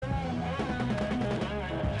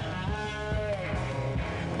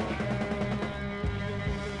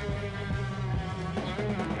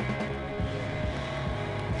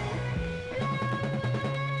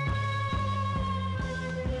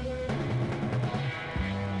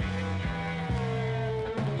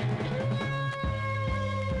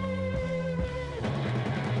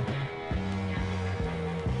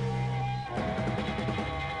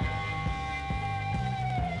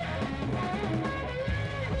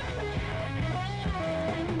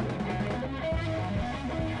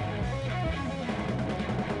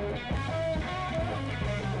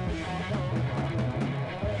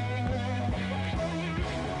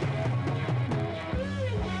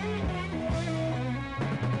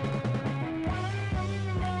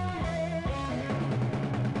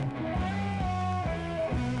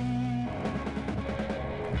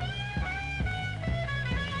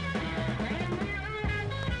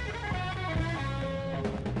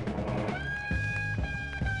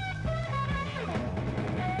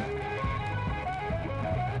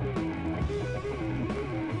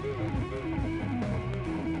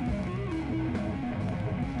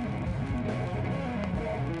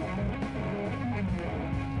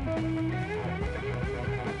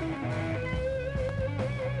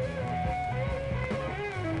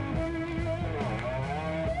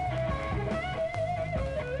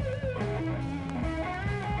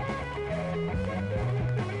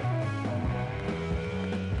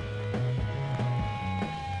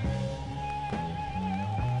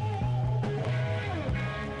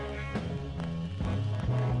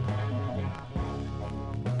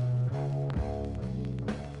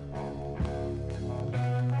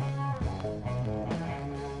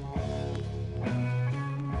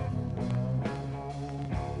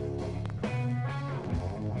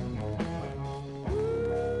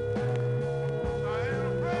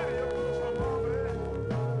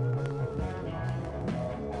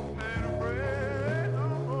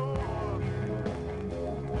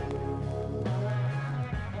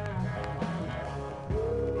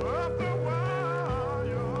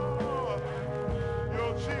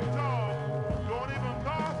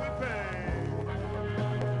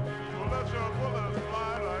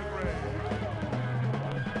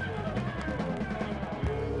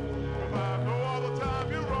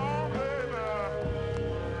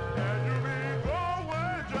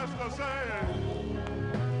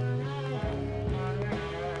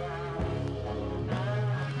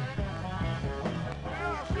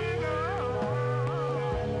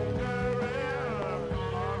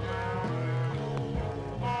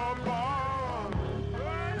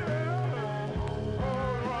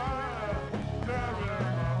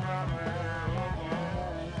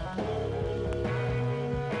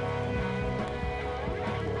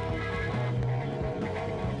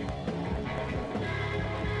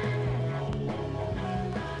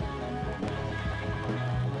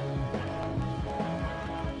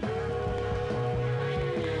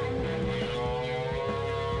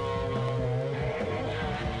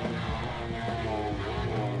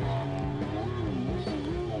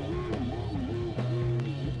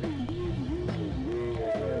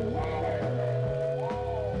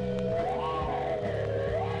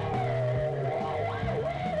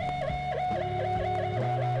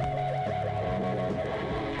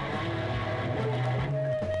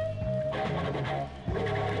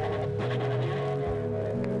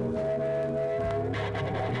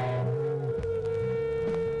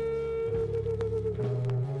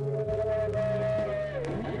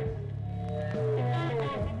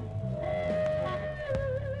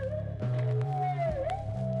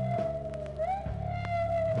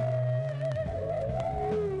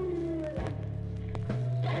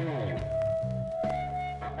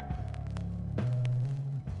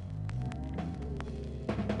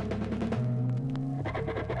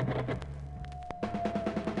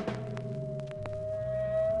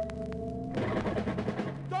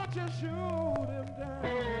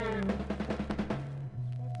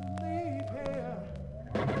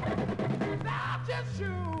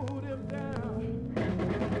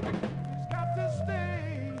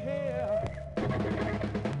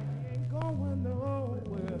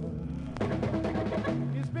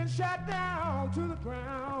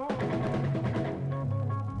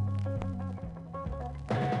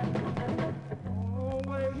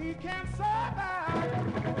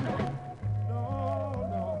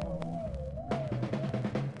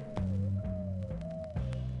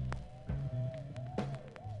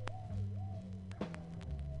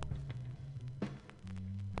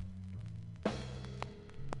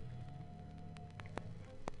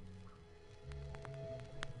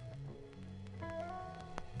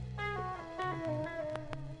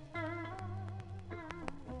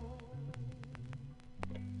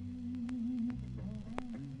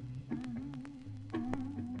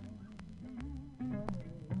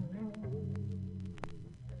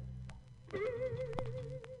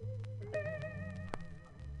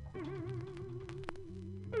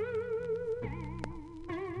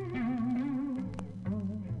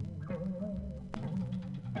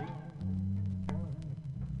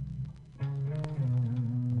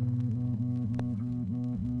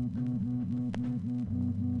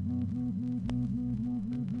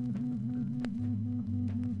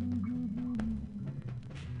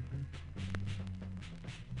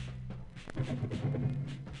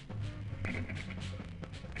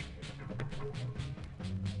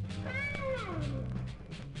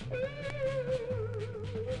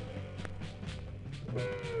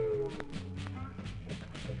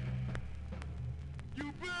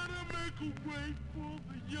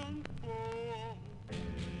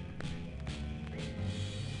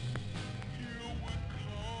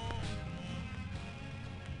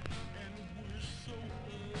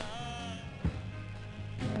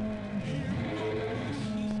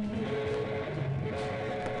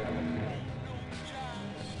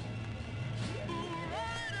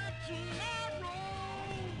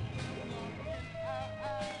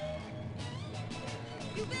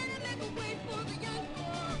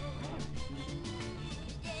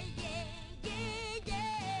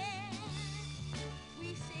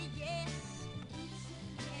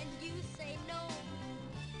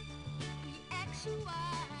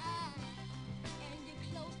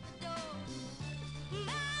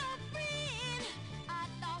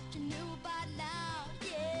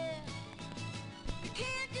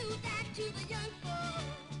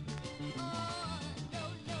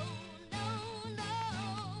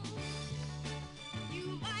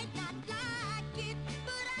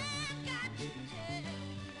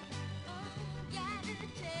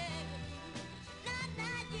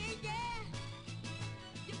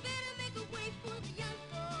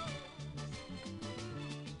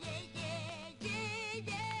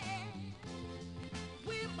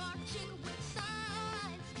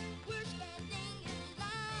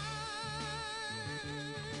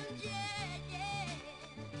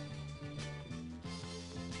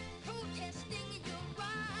Protesting your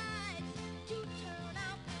right to turn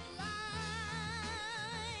out the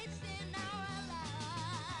lights.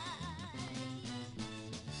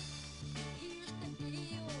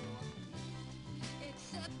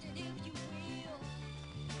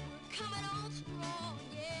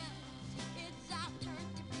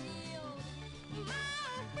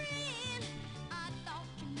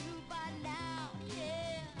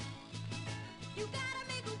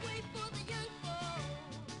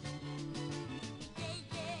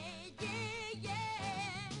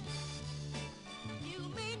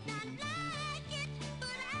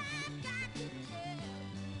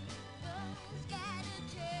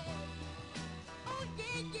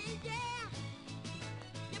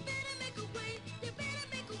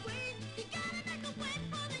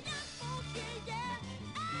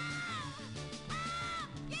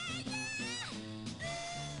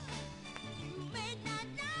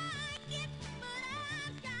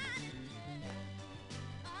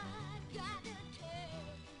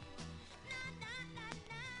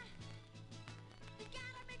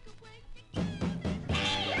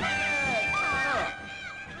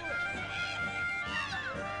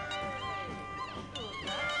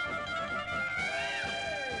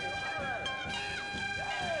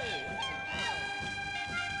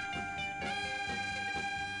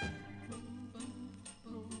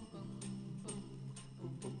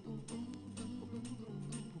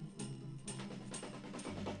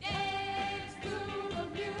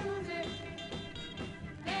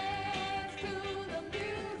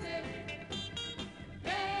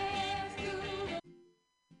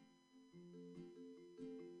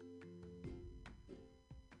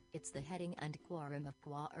 It's the heading and quorum of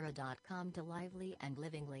Quora.com to lively and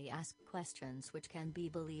livingly ask questions which can be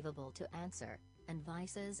believable to answer, and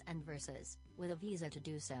vices and verses, with a visa to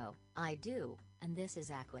do so. I do, and this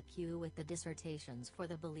is AquaQ with the dissertations for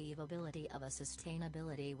the believability of a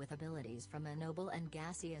sustainability with abilities from a noble and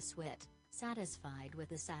gaseous wit, satisfied with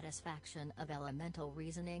the satisfaction of elemental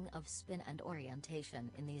reasoning of spin and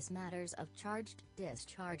orientation in these matters of charged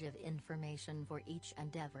discharge of information for each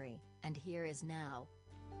and every, and here is now.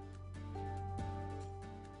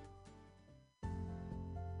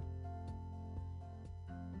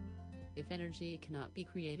 If energy cannot be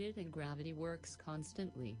created and gravity works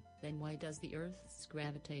constantly, then why does the Earth's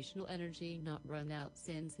gravitational energy not run out,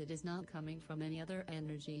 since it is not coming from any other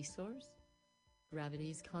energy source?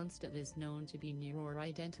 Gravity's constant is known to be near or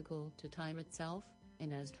identical to time itself,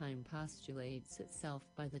 and as time postulates itself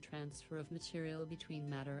by the transfer of material between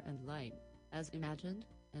matter and light, as imagined,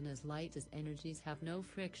 and as light as energies have no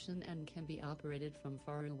friction and can be operated from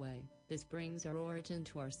far away, this brings our origin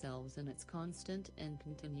to ourselves and its constant and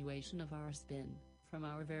continuation of our spin, from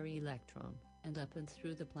our very electron, and up and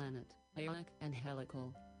through the planet, ionic and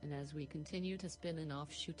helical, and as we continue to spin in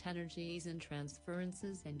offshoot energies and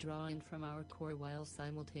transferences and draw in from our core while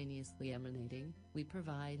simultaneously emanating, we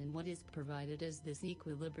provide, and what is provided is this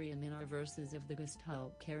equilibrium in our verses of the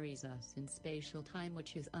Gestalt carries us in spatial time,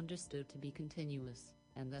 which is understood to be continuous,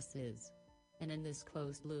 and thus is. And in this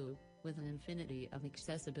closed loop, with an infinity of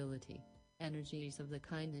accessibility, energies of the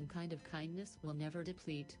kind and kind of kindness will never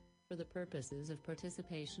deplete. For the purposes of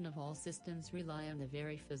participation of all systems rely on the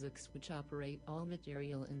very physics which operate all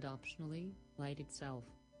material and optionally, light itself.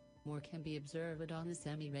 More can be observed on a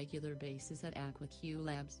semi-regular basis at AquaQ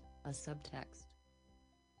Labs, a subtext.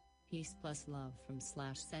 Peace plus love from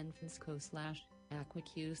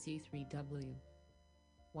 /SanFrancisco/AquaQC3W.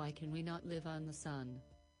 Why can we not live on the sun?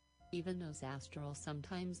 Even as astral,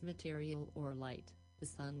 sometimes material or light, the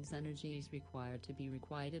sun's energy is required to be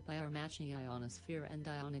requited by our matching ionosphere and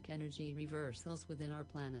ionic energy reversals within our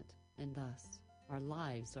planet, and thus, our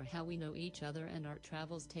lives are how we know each other and our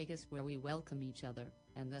travels take us where we welcome each other,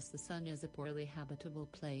 and thus the sun is a poorly habitable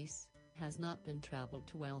place, has not been traveled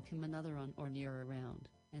to welcome another on or near around,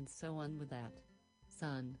 and so on with that.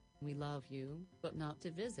 Sun, we love you, but not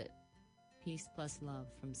to visit. Peace plus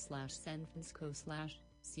love from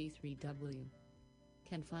 /SanFrancisco/C3W.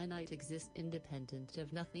 Can finite exist independent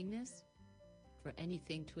of nothingness? For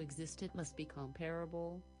anything to exist it must be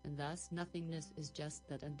comparable, and thus nothingness is just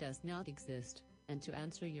that and does not exist, and to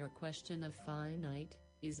answer your question of finite,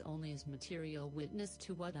 is only as material witness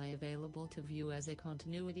to what I available to view as a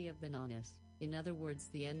continuity of the nonness, in other words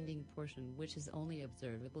the ending portion which is only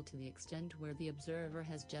observable to the extent where the observer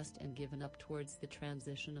has just and given up towards the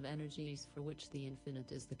transition of energies for which the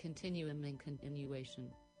infinite is the continuum and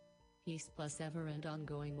continuation. Peace plus ever and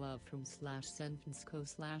ongoing love from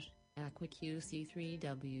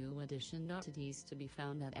 /SanFrancisco/AquaQC3W edition. Oddities to be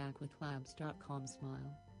found at aquaclabs.com.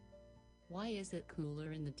 Smile. Why is it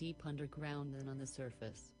cooler in the deep underground than on the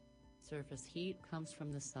surface? Surface heat comes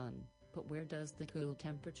from the sun, but where does the cool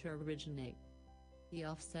temperature originate? The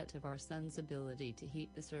offset of our sun's ability to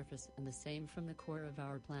heat the surface and the same from the core of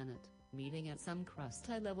our planet, meeting at some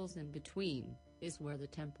crust-high levels in between, is where the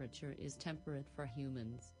temperature is temperate for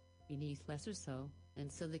humans. Beneath lesser so, and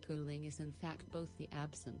so the cooling is in fact both the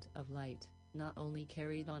absence of light, not only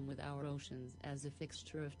carried on with our oceans as a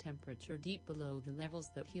fixture of temperature deep below the levels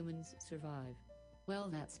that humans survive. Well,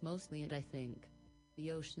 that's mostly it, I think.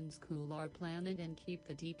 The oceans cool our planet and keep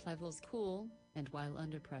the deep levels cool, and while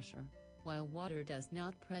under pressure, while water does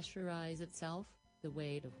not pressurize itself, the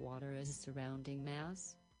weight of water as a surrounding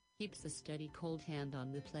mass keeps a steady cold hand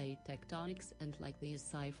on the plate tectonics and likely is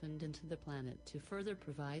siphoned into the planet to further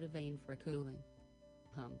provide a vein for cooling.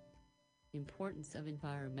 Importance of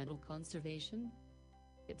environmental conservation?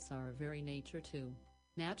 It's our very nature to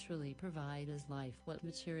naturally provide as life what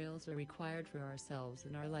materials are required for ourselves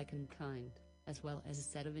and our like and kind, as well as a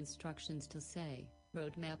set of instructions to say,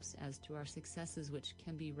 roadmaps as to our successes which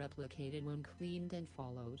can be replicated when cleaned and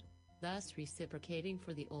followed, thus reciprocating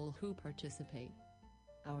for the all who participate.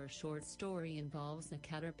 Our short story involves the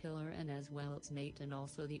caterpillar and as well its mate and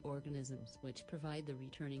also the organisms which provide the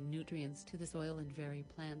returning nutrients to the soil and very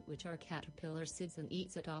plant which our caterpillar sits and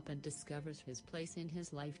eats it up and discovers his place in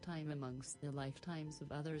his lifetime amongst the lifetimes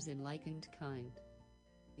of others in like and kind.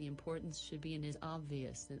 The importance should be and is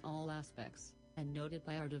obvious in all aspects, and noted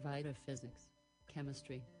by our divide of physics,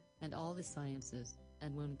 chemistry, and all the sciences,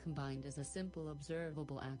 and when combined as a simple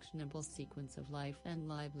observable actionable sequence of life and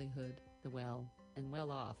livelihood, the well and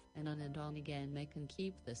well off and on again make and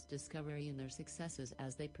keep this discovery in their successes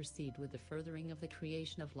as they proceed with the furthering of the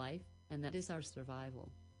creation of life, and that is our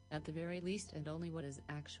survival. At the very least, and only what is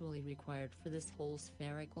actually required for this whole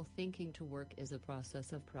spherical thinking to work is a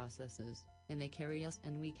process of processes, and they carry us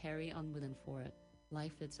and we carry on with and for it,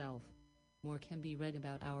 life itself. More can be read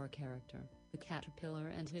about our character, the caterpillar,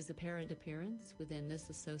 and his apparent appearance within this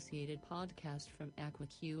associated podcast from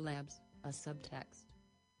AquaQ Labs, a subtext.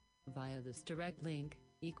 Via this direct link,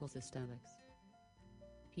 Ecosystemics.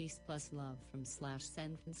 Peace plus love from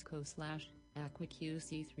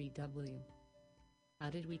 /SenFensco/AquaQC3W. How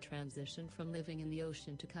did we transition from living in the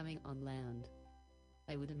ocean to coming on land?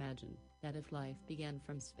 I would imagine that if life began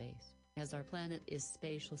from space, as our planet is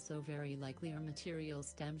spatial, so very likely our material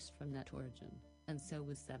stems from that origin, and so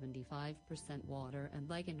with 75% water, and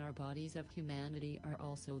like in our bodies of humanity are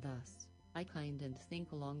also thus. I kind and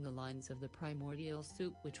think along the lines of the primordial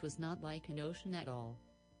soup, which was not like an ocean at all.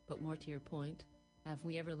 But more to your point, have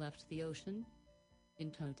we ever left the ocean? In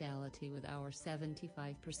totality, with our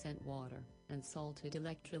 75% water, and salted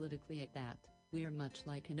electrolytically at that, we are much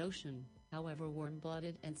like an ocean, however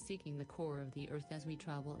warm-blooded and seeking the core of the earth as we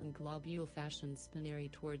travel in globule fashion spinary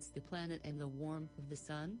towards the planet and the warmth of the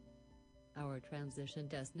sun. Our transition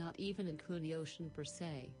does not even include the ocean per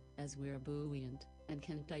se, as we are buoyant, and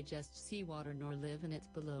can digest seawater nor live in its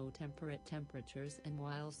below temperate temperatures and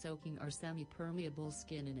while soaking our semi-permeable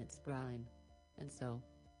skin in its brine. And so,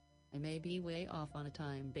 I may be way off on a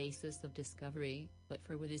time basis of discovery, but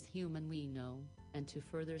for what is human we know, and to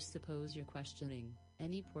further suppose your questioning,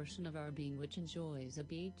 any portion of our being which enjoys a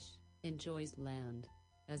beach, enjoys land,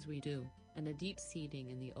 as we do, and a deep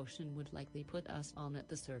seeding in the ocean would likely put us on at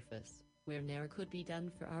the surface, where ne'er could be done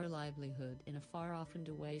for our livelihood in a far off and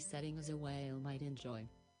away setting as a whale might enjoy.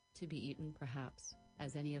 To be eaten perhaps,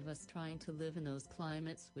 as any of us trying to live in those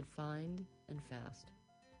climates would find, and fast.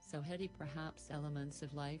 So heady perhaps elements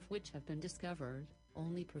of life which have been discovered,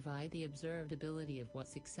 only provide the observed ability of what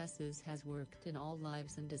successes has worked in all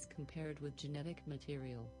lives, and as compared with genetic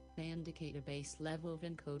material, they indicate a base level of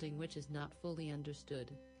encoding which is not fully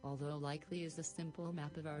understood, although likely is a simple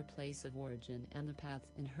map of our place of origin, and the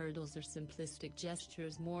paths and hurdles are simplistic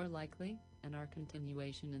gestures more likely, and our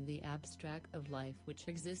continuation in the abstract of life which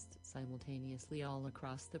exists simultaneously all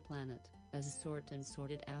across the planet, as a sort and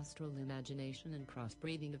sorted astral imagination and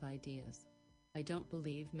crossbreeding of ideas. I don't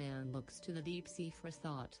believe man looks to the deep sea for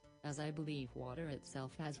thought, as I believe water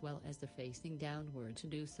itself as well as the facing downward to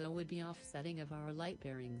do so would be offsetting of our light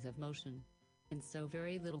bearings of motion. And so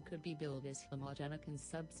very little could be billed as homogenic and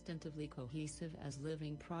substantively cohesive as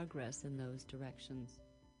living progress in those directions.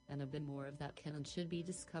 And a bit more of that can and should be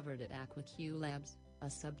discovered at AquaQ Labs, a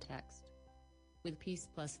subtext. With peace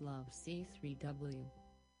plus love C3W.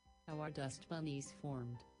 How are dust bunnies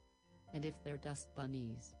formed? And if they're dust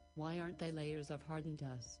bunnies, why aren't they layers of hardened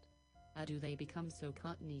dust? How do they become so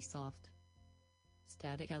cottony soft?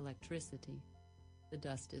 Static electricity. The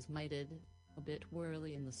dust is mited, a bit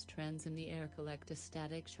whirly, and the strands in the air collect a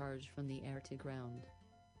static charge from the air to ground.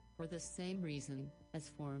 For the same reason, as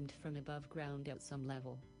formed from above ground at some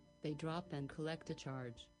level, they drop and collect a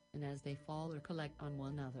charge, and as they fall or collect on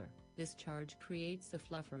one another, this charge creates a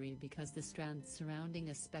fluffery because the strands surrounding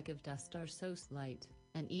a speck of dust are so slight,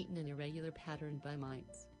 and eaten in irregular pattern by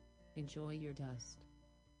mites. Enjoy your dust.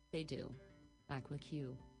 They do.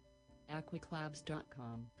 AquaQ.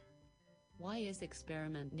 Aquaclabs.com. Why is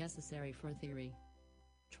experiment necessary for theory?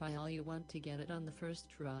 Try all you want to get it on the first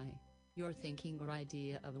try. Your thinking or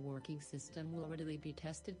idea of a working system will readily be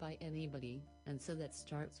tested by anybody, and so that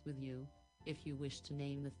starts with you, if you wish to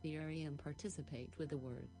name the theory and participate with the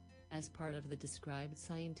word, as part of the described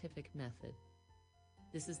scientific method.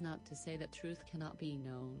 This is not to say that truth cannot be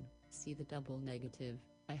known, see the double negative,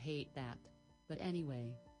 I hate that. But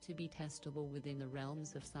anyway, to be testable within the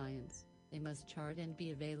realms of science, they must chart and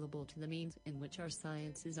be available to the means in which our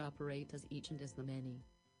sciences operate as each and as the many.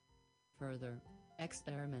 Further,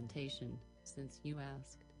 experimentation, since you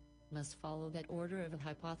asked, must follow that order of a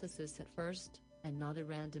hypothesis at first, and not a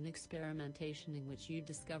random experimentation in which you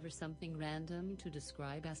discover something random to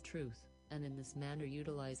describe as truth, and in this manner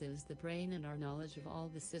utilizes the brain and our knowledge of all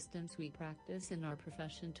the systems we practice in our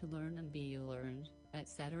profession to learn and be learned,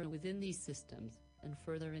 etc. within these systems, and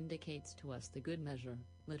further indicates to us the good measure,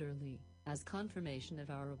 literally, as confirmation of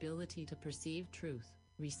our ability to perceive truth,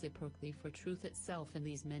 reciprocally for truth itself in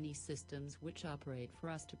these many systems which operate for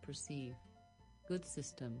us to perceive. Good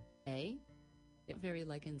system, eh? It very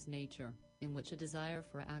likens nature, in which a desire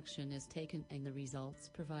for action is taken and the results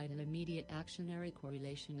provide an immediate actionary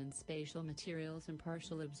correlation in spatial materials and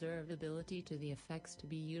partial observability to the effects to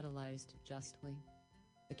be utilized justly.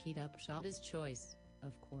 The keyed upshot is choice,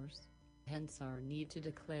 of course. Hence our need to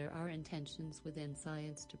declare our intentions within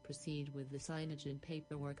science to proceed with the signage and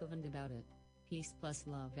paperwork of and about it. Peace plus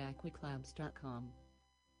love. Aquaclabs.com.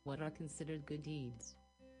 What are considered good deeds?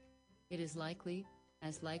 It is likely,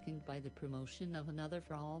 as likened by the promotion of another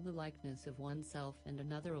for all the likeness of oneself and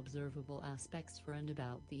another observable aspects for and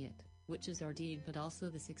about the it, which is our deed, but also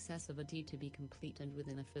the success of a deed to be complete and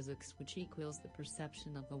within a physics which equals the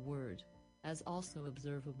perception of a word, as also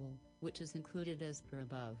observable, which is included as per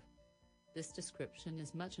above. This description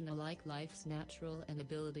is much unlike life's natural and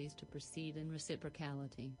abilities to proceed in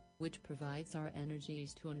reciprocality, which provides our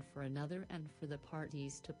energies to and for another and for the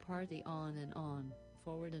parties to party on and on,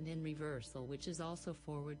 forward and in reversal, which is also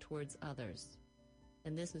forward towards others.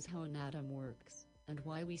 And this is how an atom works, and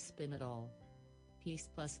why we spin it all. Peace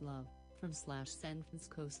plus love, from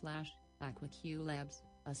 /sentenceco/AquaQLabs,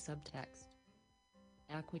 a subtext.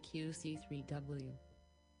 AquaQC3W.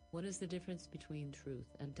 What is the difference between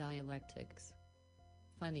truth and dialectics?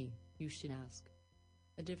 Funny, you should ask.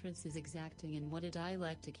 The difference is exacting in what a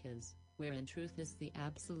dialectic is, wherein truth is the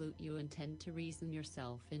absolute you intend to reason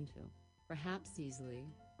yourself into, perhaps easily,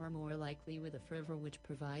 or more likely with a fervor which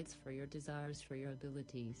provides for your desires, for your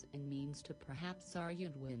abilities and means to perhaps argue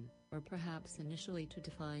and win, or perhaps initially to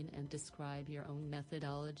define and describe your own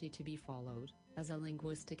methodology to be followed, as a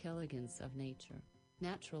linguistic elegance of nature,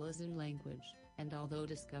 natural as in language, and although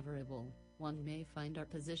discoverable, one may find our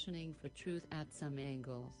positioning for truth at some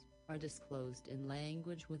angles, are disclosed in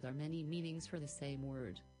language with our many meanings for the same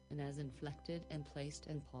word, and as inflected and placed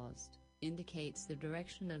and paused, indicates the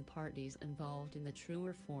direction and parties involved in the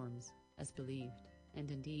truer forms, as believed, and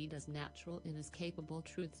indeed as natural and as capable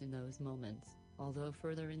truths in those moments, although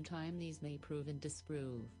further in time these may prove and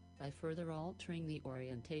disprove, by further altering the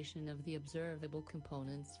orientation of the observable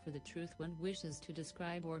components for the truth one wishes to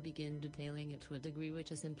describe, or begin detailing it to a degree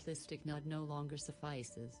which a simplistic nod no longer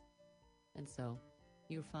suffices. And so,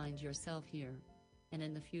 you find yourself here. And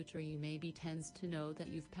in the future you may be tends to know that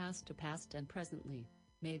you've passed to past and presently,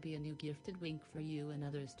 may be a new gifted wink for you and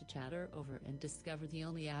others to chatter over and discover the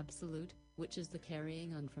only absolute, which is the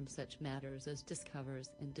carrying on from such matters as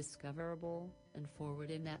discovers and discoverable, and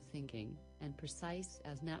forward in that thinking, and precise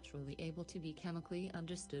as naturally able to be chemically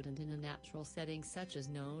understood and in a natural setting such as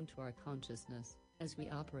known to our consciousness, as we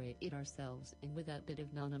operate it ourselves and with that bit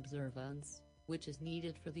of non-observance, which is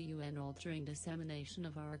needed for the altering dissemination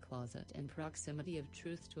of our closet and proximity of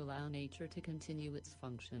truth to allow nature to continue its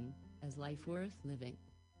function, as life worth living.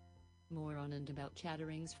 More on and about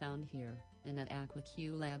chatterings found here, and at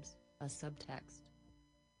AquaQLabs, a subtext.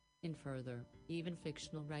 In further, even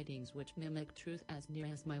fictional writings which mimic truth as near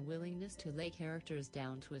as my willingness to lay characters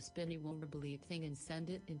down to a spinny wobbly thing and send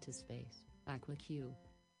it into space, AquaQ.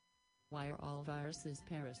 Why are all viruses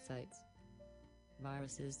parasites?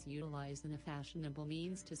 Viruses utilize in a fashionable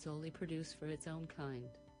means to solely produce for its own kind,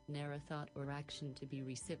 ne'er a thought or action to be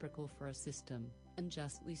reciprocal for a system, and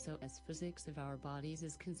justly so as physics of our bodies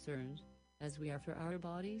is concerned, as we are for our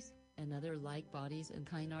bodies, and other like bodies and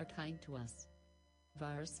kind are kind to us.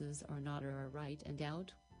 Viruses are not our right and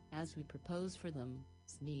out, as we propose for them,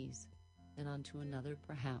 sneeze, and onto another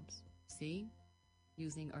perhaps, see?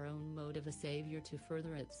 Using our own mode of a savior to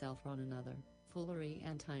further itself on another, foolery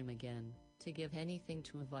and time again. To give anything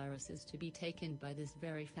to a virus is to be taken by this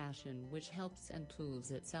very fashion which helps and proves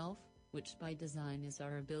itself, which by design is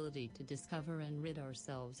our ability to discover and rid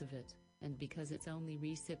ourselves of it, and because its only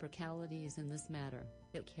reciprocality is in this matter,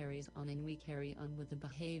 it carries on and we carry on with the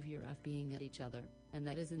behavior of being at each other, and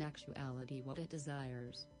that is in actuality what it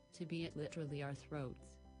desires, to be at literally our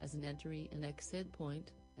throats, as an entry and exit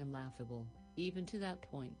point, and laughable, even to that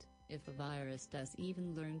point, if a virus does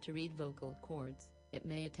even learn to read vocal cords. It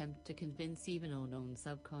may attempt to convince even our own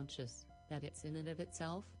subconscious, that it's in and of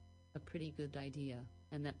itself, a pretty good idea,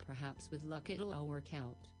 and that perhaps with luck it'll all work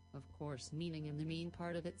out, of course meaning in the mean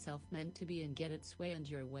part of itself meant to be and get its way, and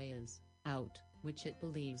your way is, out, which it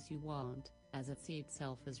believes you want, as it sees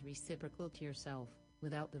itself as reciprocal to yourself,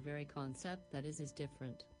 without the very concept that is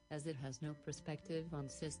different, as it has no perspective on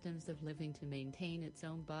systems of living to maintain its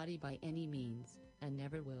own body by any means, and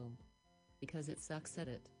never will. Because it sucks at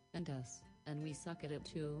it, and us. And we suck at it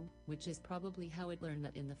too, which is probably how it learned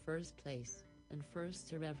that in the first place, and first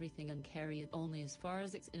serve everything and carry it only as far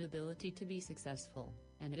as its inability to be successful,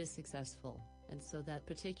 and it is successful, and so that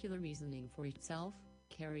particular reasoning for itself,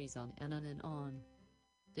 carries on and on and on.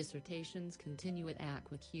 Dissertations continue at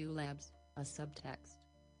AquaQLabs, a subtext.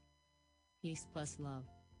 Peace plus love.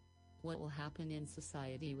 What will happen in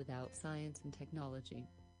society without science and technology?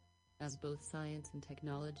 As both science and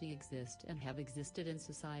technology exist and have existed in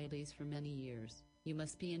societies for many years, you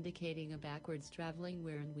must be indicating a backwards traveling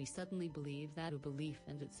wherein we suddenly believe that a belief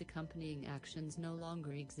and its accompanying actions no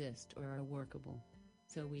longer exist or are workable.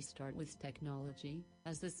 So we start with technology,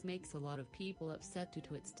 as this makes a lot of people upset due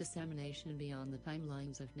to its dissemination beyond the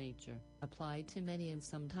timelines of nature, applied to many and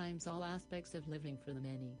sometimes all aspects of living for the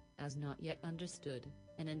many, as not yet understood,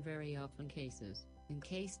 and in very often cases,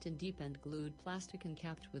 encased in deep and glued plastic and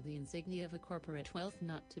capped with the insignia of a corporate wealth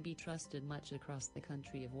not to be trusted much across the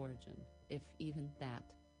country of origin, if even that.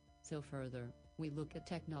 So further, we look at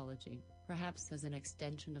technology, perhaps as an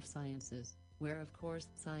extension of sciences, where of course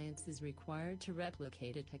science is required to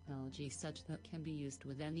replicate a technology such that can be used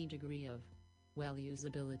with any degree of, well,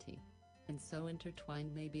 usability. And so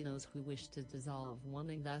intertwined may be those who wish to dissolve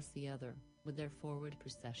one and thus the other, with their forward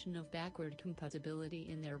procession of backward compatibility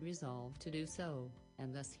in their resolve to do so,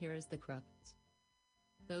 and thus here is the crux.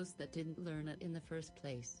 Those that didn't learn it in the first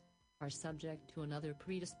place are subject to another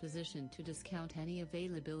predisposition to discount any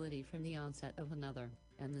availability from the onset of another,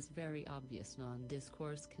 and this very obvious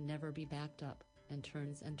non-discourse can never be backed up, and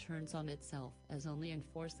turns on itself as only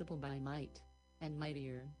enforceable by might, and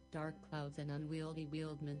mightier, dark clouds and unwieldy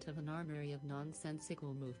wieldment of an armory of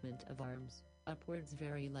nonsensical movement of arms, upwards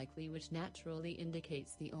very likely, which naturally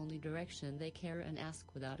indicates the only direction they care and ask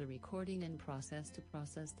without a recording and process to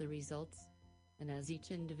process the results. And as each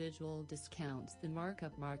individual discounts the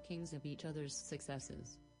markup markings of each other's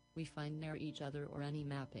successes, we find near each other or any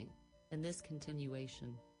mapping. And this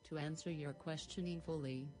continuation, to answer your questioning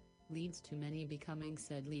fully, leads to many becoming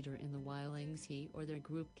said leader in the whilings he or their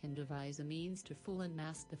group can devise a means to fool and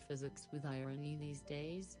mask the physics with irony these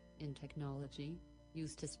days, in technology,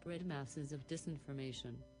 used to spread masses of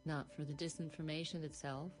disinformation, not for the disinformation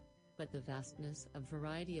itself, but the vastness of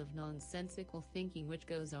variety of nonsensical thinking which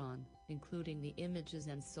goes on, including the images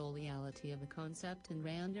and soliality of a concept in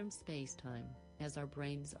random space-time, as our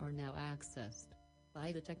brains are now accessed by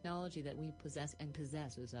the technology that we possess and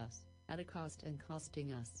possesses us, at a cost and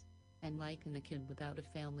costing us, and like a kid without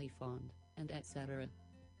a family fond, and etc.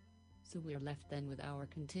 So we're left then with our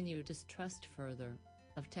continued distrust further,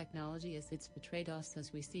 of technology as it's betrayed us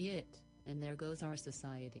as we see it, and there goes our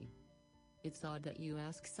society. It's odd that you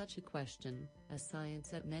ask such a question, as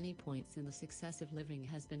science at many points in the successive living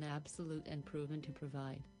has been absolute and proven to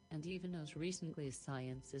provide, and even as recently as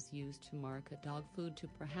science is used to market dog food to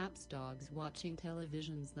perhaps dogs watching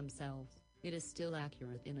televisions themselves, it is still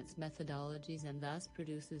accurate in its methodologies and thus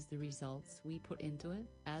produces the results we put into it,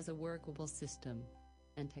 as a workable system.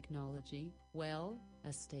 And technology, well,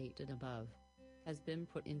 as stated above, has been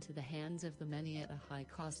put into the hands of the many at a high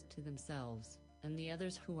cost to themselves, and the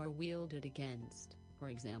others who are wielded against, for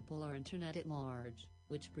example our Internet at large,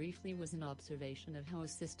 which briefly was an observation of how a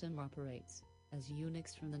system operates, as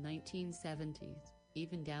Unix from the 1970s,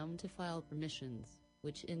 even down to file permissions,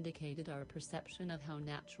 which indicated our perception of how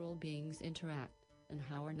natural beings interact, and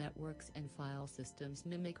how our networks and file systems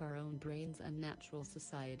mimic our own brains and natural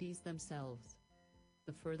societies themselves.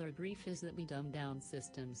 The further brief is that we dumb down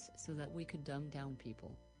systems so that we could dumb down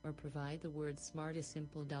people, or provide the word smart a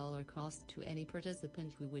simple dollar cost to any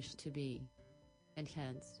participant who wished to be. And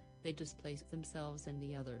hence, they displace themselves and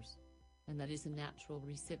the others. And that is a natural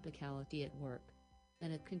reciprocality at work.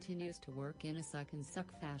 And it continues to work in a suck and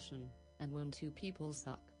suck fashion, and when two people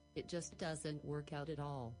suck, it just doesn't work out at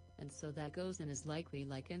all, and so that goes and is likely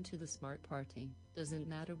likened to the smart party, doesn't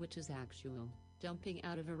matter which is actual, jumping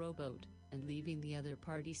out of a rowboat, and leaving the other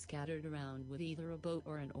party scattered around with either a boat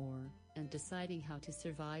or an oar, and deciding how to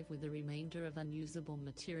survive with the remainder of unusable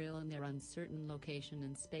material in their uncertain location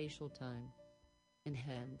and spatial time. And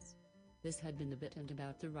hence, this had been the bit and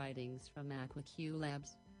about the writings from Aqua Q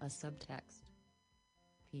Labs, a subtext.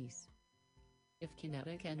 Peace. If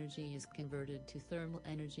kinetic energy is converted to thermal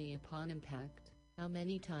energy upon impact, how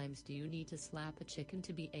many times do you need to slap a chicken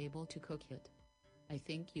to be able to cook it? I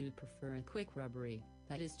think you'd prefer a quick rubbery,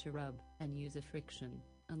 that is to rub, and use a friction,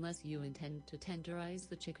 unless you intend to tenderize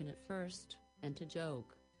the chicken at first, and to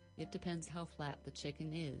joke. It depends how flat the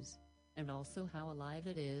chicken is, and also how alive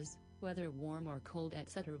it is, whether warm or cold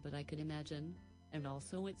etc. But I could imagine, and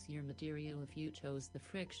also it's your material if you chose the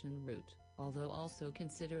friction route, although also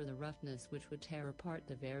consider the roughness which would tear apart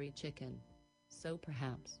the very chicken. So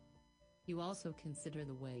perhaps you also consider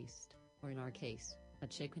the waste, or in our case, a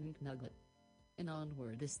chicken nugget. And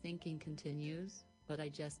onward this thinking continues, but I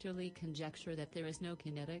gesturely conjecture that there is no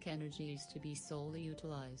kinetic energies to be solely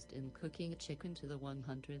utilized in cooking a chicken to the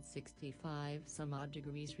 165 some odd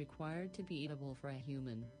degrees required to be eatable for a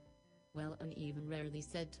human. Well, and even rarely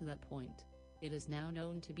said to that point, it is now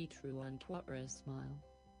known to be true or a smile.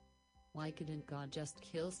 Why couldn't God just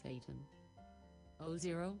kill Satan? Oh,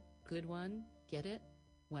 zero, good one, get it?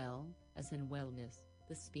 Well, as in wellness,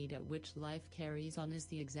 the speed at which life carries on is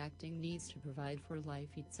the exacting needs to provide for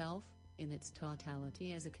life itself, in its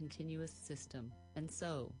totality as a continuous system, and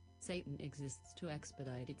so, Satan exists to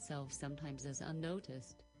expedite itself sometimes as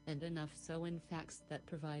unnoticed, and enough so in facts that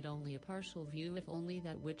provide only a partial view if only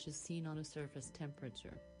that which is seen on a surface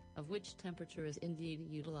temperature, of which temperature is indeed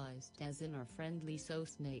utilized as in our friendly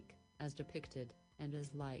snake, as depicted, and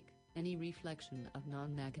as like any reflection of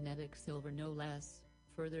non-magnetic silver no less,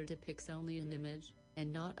 further depicts only an image,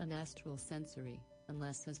 and not an astral sensory,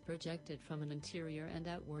 unless as projected from an interior and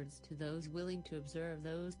outwards to those willing to observe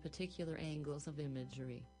those particular angles of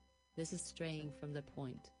imagery. This is straying from the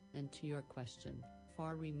point, and to your question,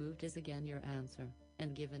 far removed is again your answer,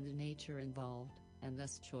 and given the nature involved, and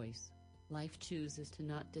thus choice. Life chooses to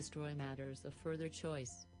not destroy matters of further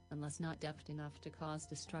choice, unless not deft enough to cause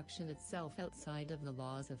destruction itself outside of the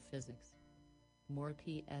laws of physics. More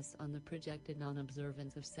P.S. on the projected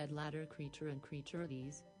non-observance of said latter creature and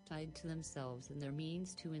creaturities, tied to themselves and their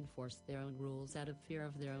means to enforce their own rules out of fear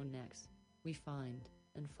of their own necks. We find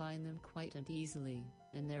them quite and easily,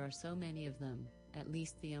 and there are so many of them, at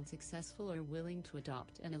least the unsuccessful are willing to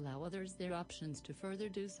adopt and allow others their options to further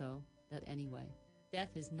do so, that anyway,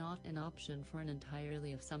 death is not an option for an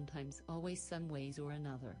entirely of sometimes always some ways or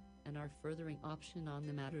another, and our furthering option on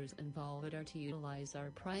the matters involved are to utilize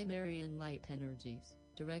our primary and light energies,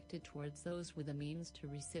 directed towards those with the means to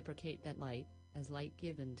reciprocate that light, as light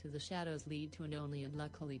given to the shadows lead to an only and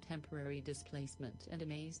luckily temporary displacement and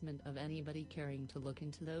amazement of anybody caring to look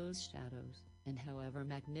into those shadows, and however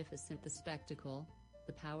magnificent the spectacle,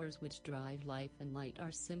 the powers which drive life and light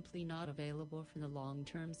are simply not available for the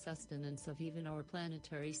long-term sustenance of even our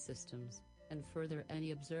planetary systems, and further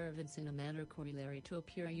any observance in a manner corollary to a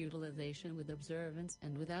pure utilization with observance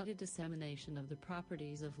and without a dissemination of the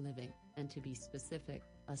properties of living, and to be specific,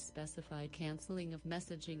 a specified cancelling of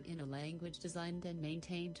messaging in a language designed and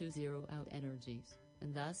maintained to zero out energies,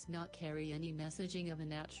 and thus not carry any messaging of a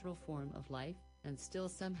natural form of life, and still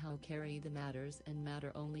somehow carry the matters and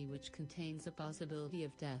matter only which contains a possibility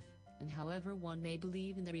of death, and however one may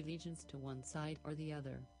believe in the allegiance to one side or the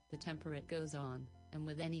other, the temperate goes on, and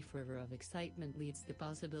with any fervor of excitement leads the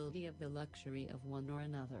possibility of the luxury of one or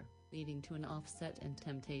another, leading to an offset and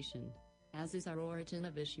temptation, as is our origin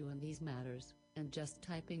of issue in these matters, and just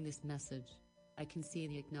typing this message, I can see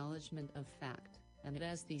the acknowledgement of fact, and it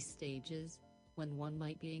has these stages, when one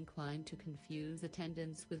might be inclined to confuse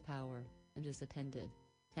attendance with power, and is attended,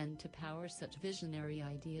 tend to power such visionary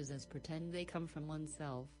ideas as pretend they come from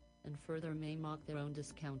oneself, and further may mock their own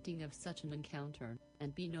discounting of such an encounter,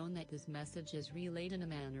 and be known that this message is relayed in a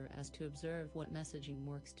manner as to observe what messaging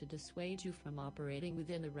works to dissuade you from operating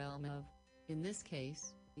within the realm of, in this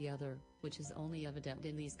case, the other, which is only evident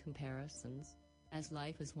in these comparisons, as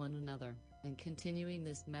life is one another, and continuing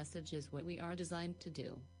this message is what we are designed to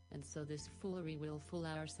do, and so this foolery will fool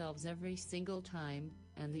ourselves every single time,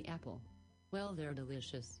 and the apple. Well, they're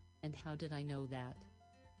delicious, and how did I know that?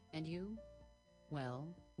 And you? Well,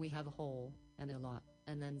 we have a whole, and a lot,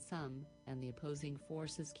 and then some, and the opposing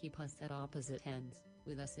forces keep us at opposite ends,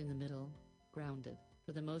 with us in the middle, grounded,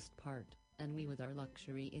 for the most part, and we with our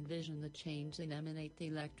luxury envision the change and emanate the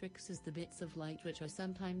electrics as the bits of light which are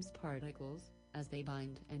sometimes particles, as they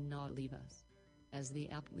bind and not leave us. As the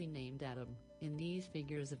aptly named atom, in these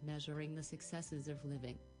figures of measuring the successes of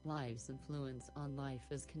living, life's influence on life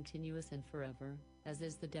is continuous and forever, as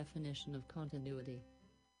is the definition of continuity.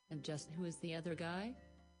 And just who is the other guy?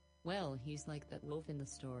 Well, he's like that wolf in the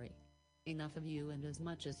story. Enough of you and as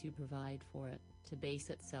much as you provide for it, to base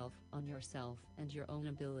itself on yourself and your own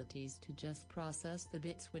abilities to just process the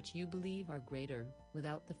bits which you believe are greater,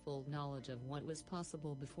 without the full knowledge of what was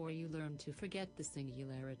possible before you learned to forget the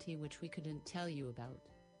singularity which we couldn't tell you about.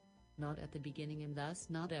 Not at the beginning and thus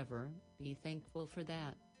not ever, be thankful for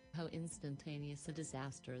that. How instantaneous a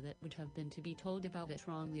disaster that would have been to be told about it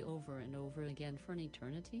wrongly over and over again for an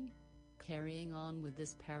eternity? Carrying on with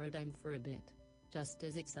this paradigm for a bit, just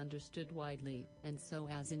as it's understood widely, and so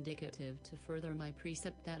as indicative to further my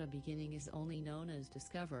precept that a beginning is only known as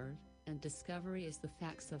discovered, and discovery is the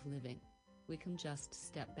facts of living. We can just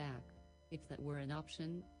step back, if that were an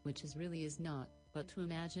option, which really is not, but to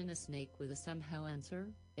imagine a snake with a somehow answer,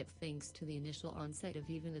 it thinks to the initial onset of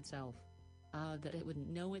even itself. That it wouldn't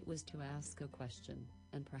know it was to ask a question,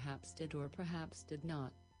 and perhaps did or perhaps did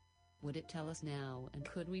not. Would it tell us now, and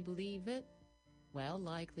could we believe it? Well,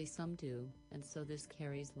 likely some do, and so this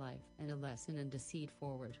carries life and a lesson and deceit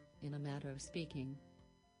forward, in a matter of speaking.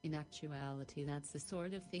 In actuality that's the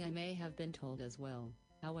sort of thing I may have been told as well,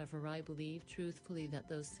 however I believe truthfully that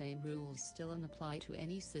those same rules still apply to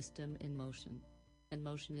any system in motion. And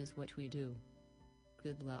motion is what we do.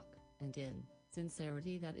 Good luck, and in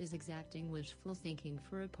Sincerity that is exacting wishful thinking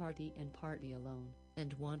for a party and party alone,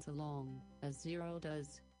 and once along, as zero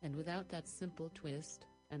does, and without that simple twist,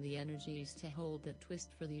 and the energies to hold that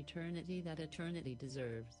twist for the eternity that eternity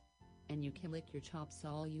deserves. And you can lick your chops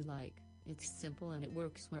all you like, it's simple and it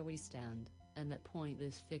works where we stand, and that point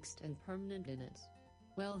is fixed and permanent in it.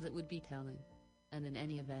 Well, that would be telling. And in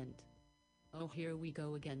any event. Oh, here we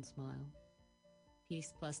go again, smile.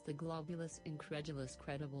 Peace plus the globulous incredulous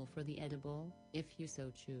credible for the edible, if you so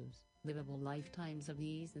choose, livable lifetimes of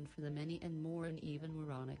ease and for the many and more and even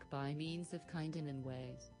moronic by means of kind and in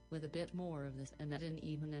ways, with a bit more of this and that and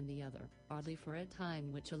even and the other, oddly for a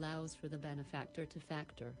time which allows for the benefactor to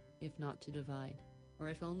factor, if not to divide, or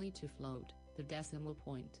if only to float, the decimal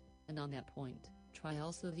point, and on that point, try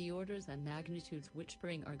also the orders and magnitudes which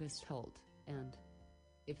bring our gestalt, and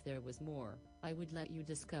if there was more, I would let you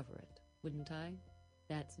discover it, wouldn't I?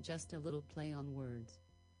 That's just a little play on words.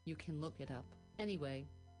 You can look it up, anyway.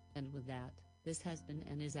 And with that, this has been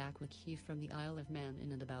and is Aqua Key from the Isle of Man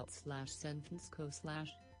in and about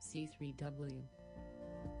 /sentence/C3W.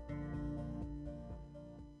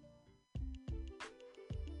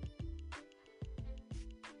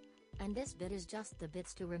 And this bit is just the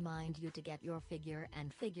bits to remind you to get your figure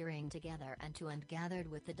and figuring together and to and gathered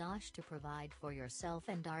with the dosh to provide for yourself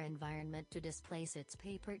and our environment to displace its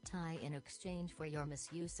paper tie in exchange for your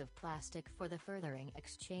misuse of plastic for the furthering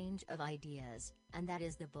exchange of ideas, and that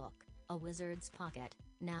is the book, A Wizard's Pocket,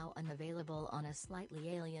 now unavailable on a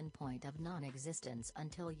slightly alien point of non-existence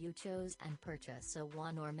until you chose and purchase a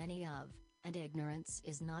one or many of, and ignorance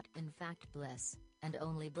is not in fact bliss, and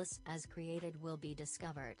only bliss as created will be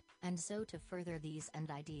discovered, and so to further these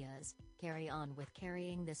and ideas, carry on with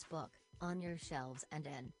carrying this book, on your shelves and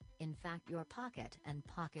in fact your pocket and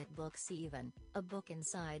pocketbooks even, a book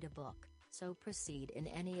inside a book, so proceed in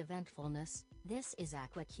any eventfulness. This is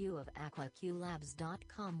AquaQ of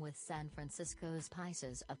AquaQLabs.com with San Francisco's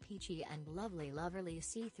Pisces of Peachy and lovely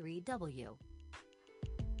C3W.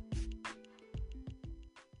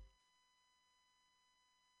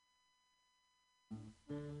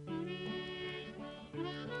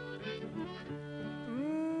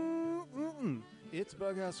 It's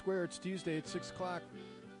Bughouse Square. It's Tuesday. It's 6 o'clock.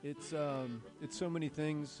 It's so many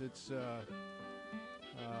things. It's a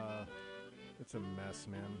mess,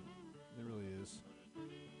 man. It really is.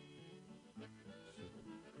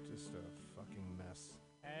 Just a fucking mess.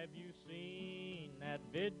 Have you seen that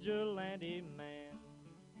vigilante man?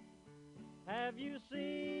 Have you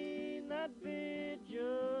seen that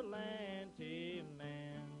vigilante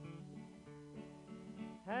man?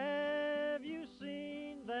 Have you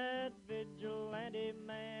seen that vigilante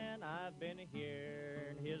man? I've been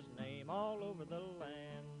hearing his name all over the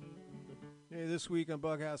land. Hey, this week on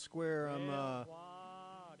Bughouse Square, I'm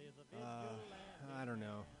I don't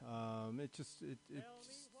know. It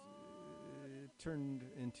turned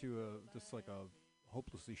into just like a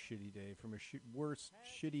hopelessly shitty day. From a worst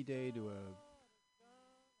shitty day to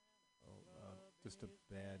just a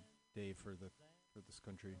bad day for this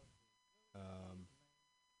country.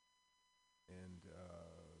 And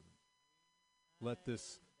let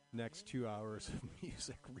this next 2 hours of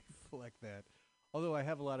music reflect that. Although I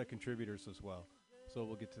have a lot of contributors as well, so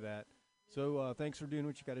we'll get to that. So thanks for doing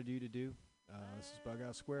what you got to do. This is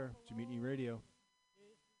Bughouse Square, GMoneyRadio.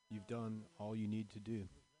 You've done all you need to do.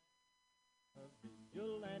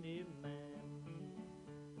 Vigilante man.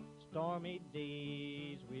 Stormy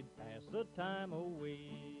days we'd pass the time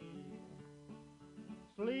away,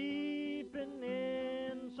 sleeping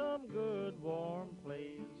in some good warm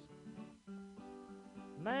place.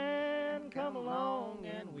 Man come along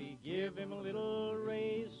and we give him a little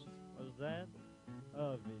race. Was that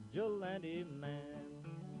a vigilante man?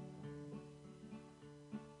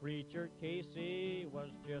 Preacher Casey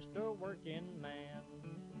was just a working man,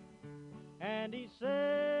 and he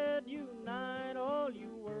said, unite all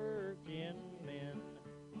you working men.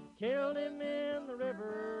 Killed him in the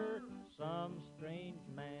river, some strange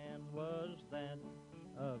man. Was that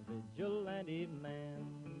a vigilante man?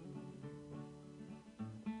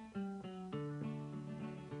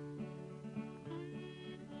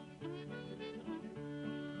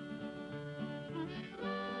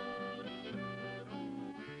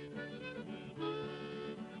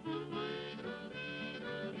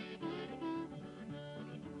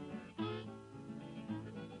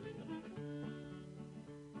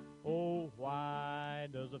 Oh, why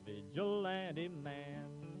does a vigilante man,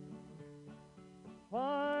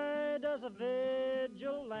 why does a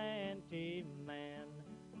vigilante man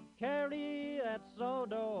carry that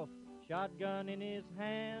sawed-off shotgun in his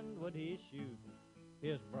hand? Would he shoot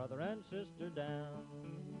his brother and sister down?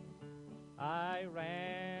 I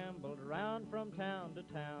rambled around from town to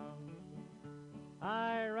town.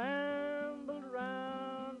 I rambled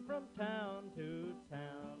around from town to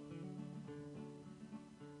town.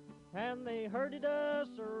 And they herded us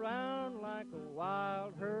around like a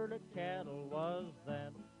wild herd of cattle. Was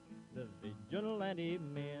that the vigilante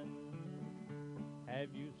men?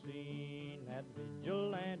 Have you seen that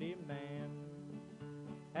vigilante man?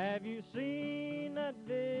 Have you seen that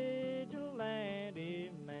vigilante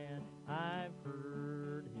man? I've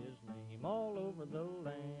heard his name all over the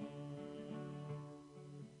land.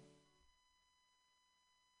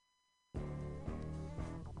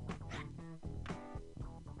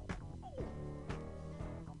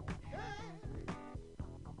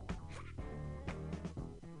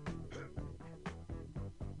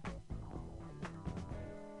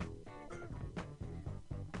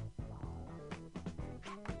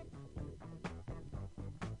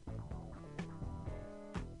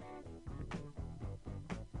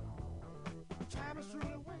 Time is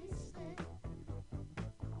truly wasted.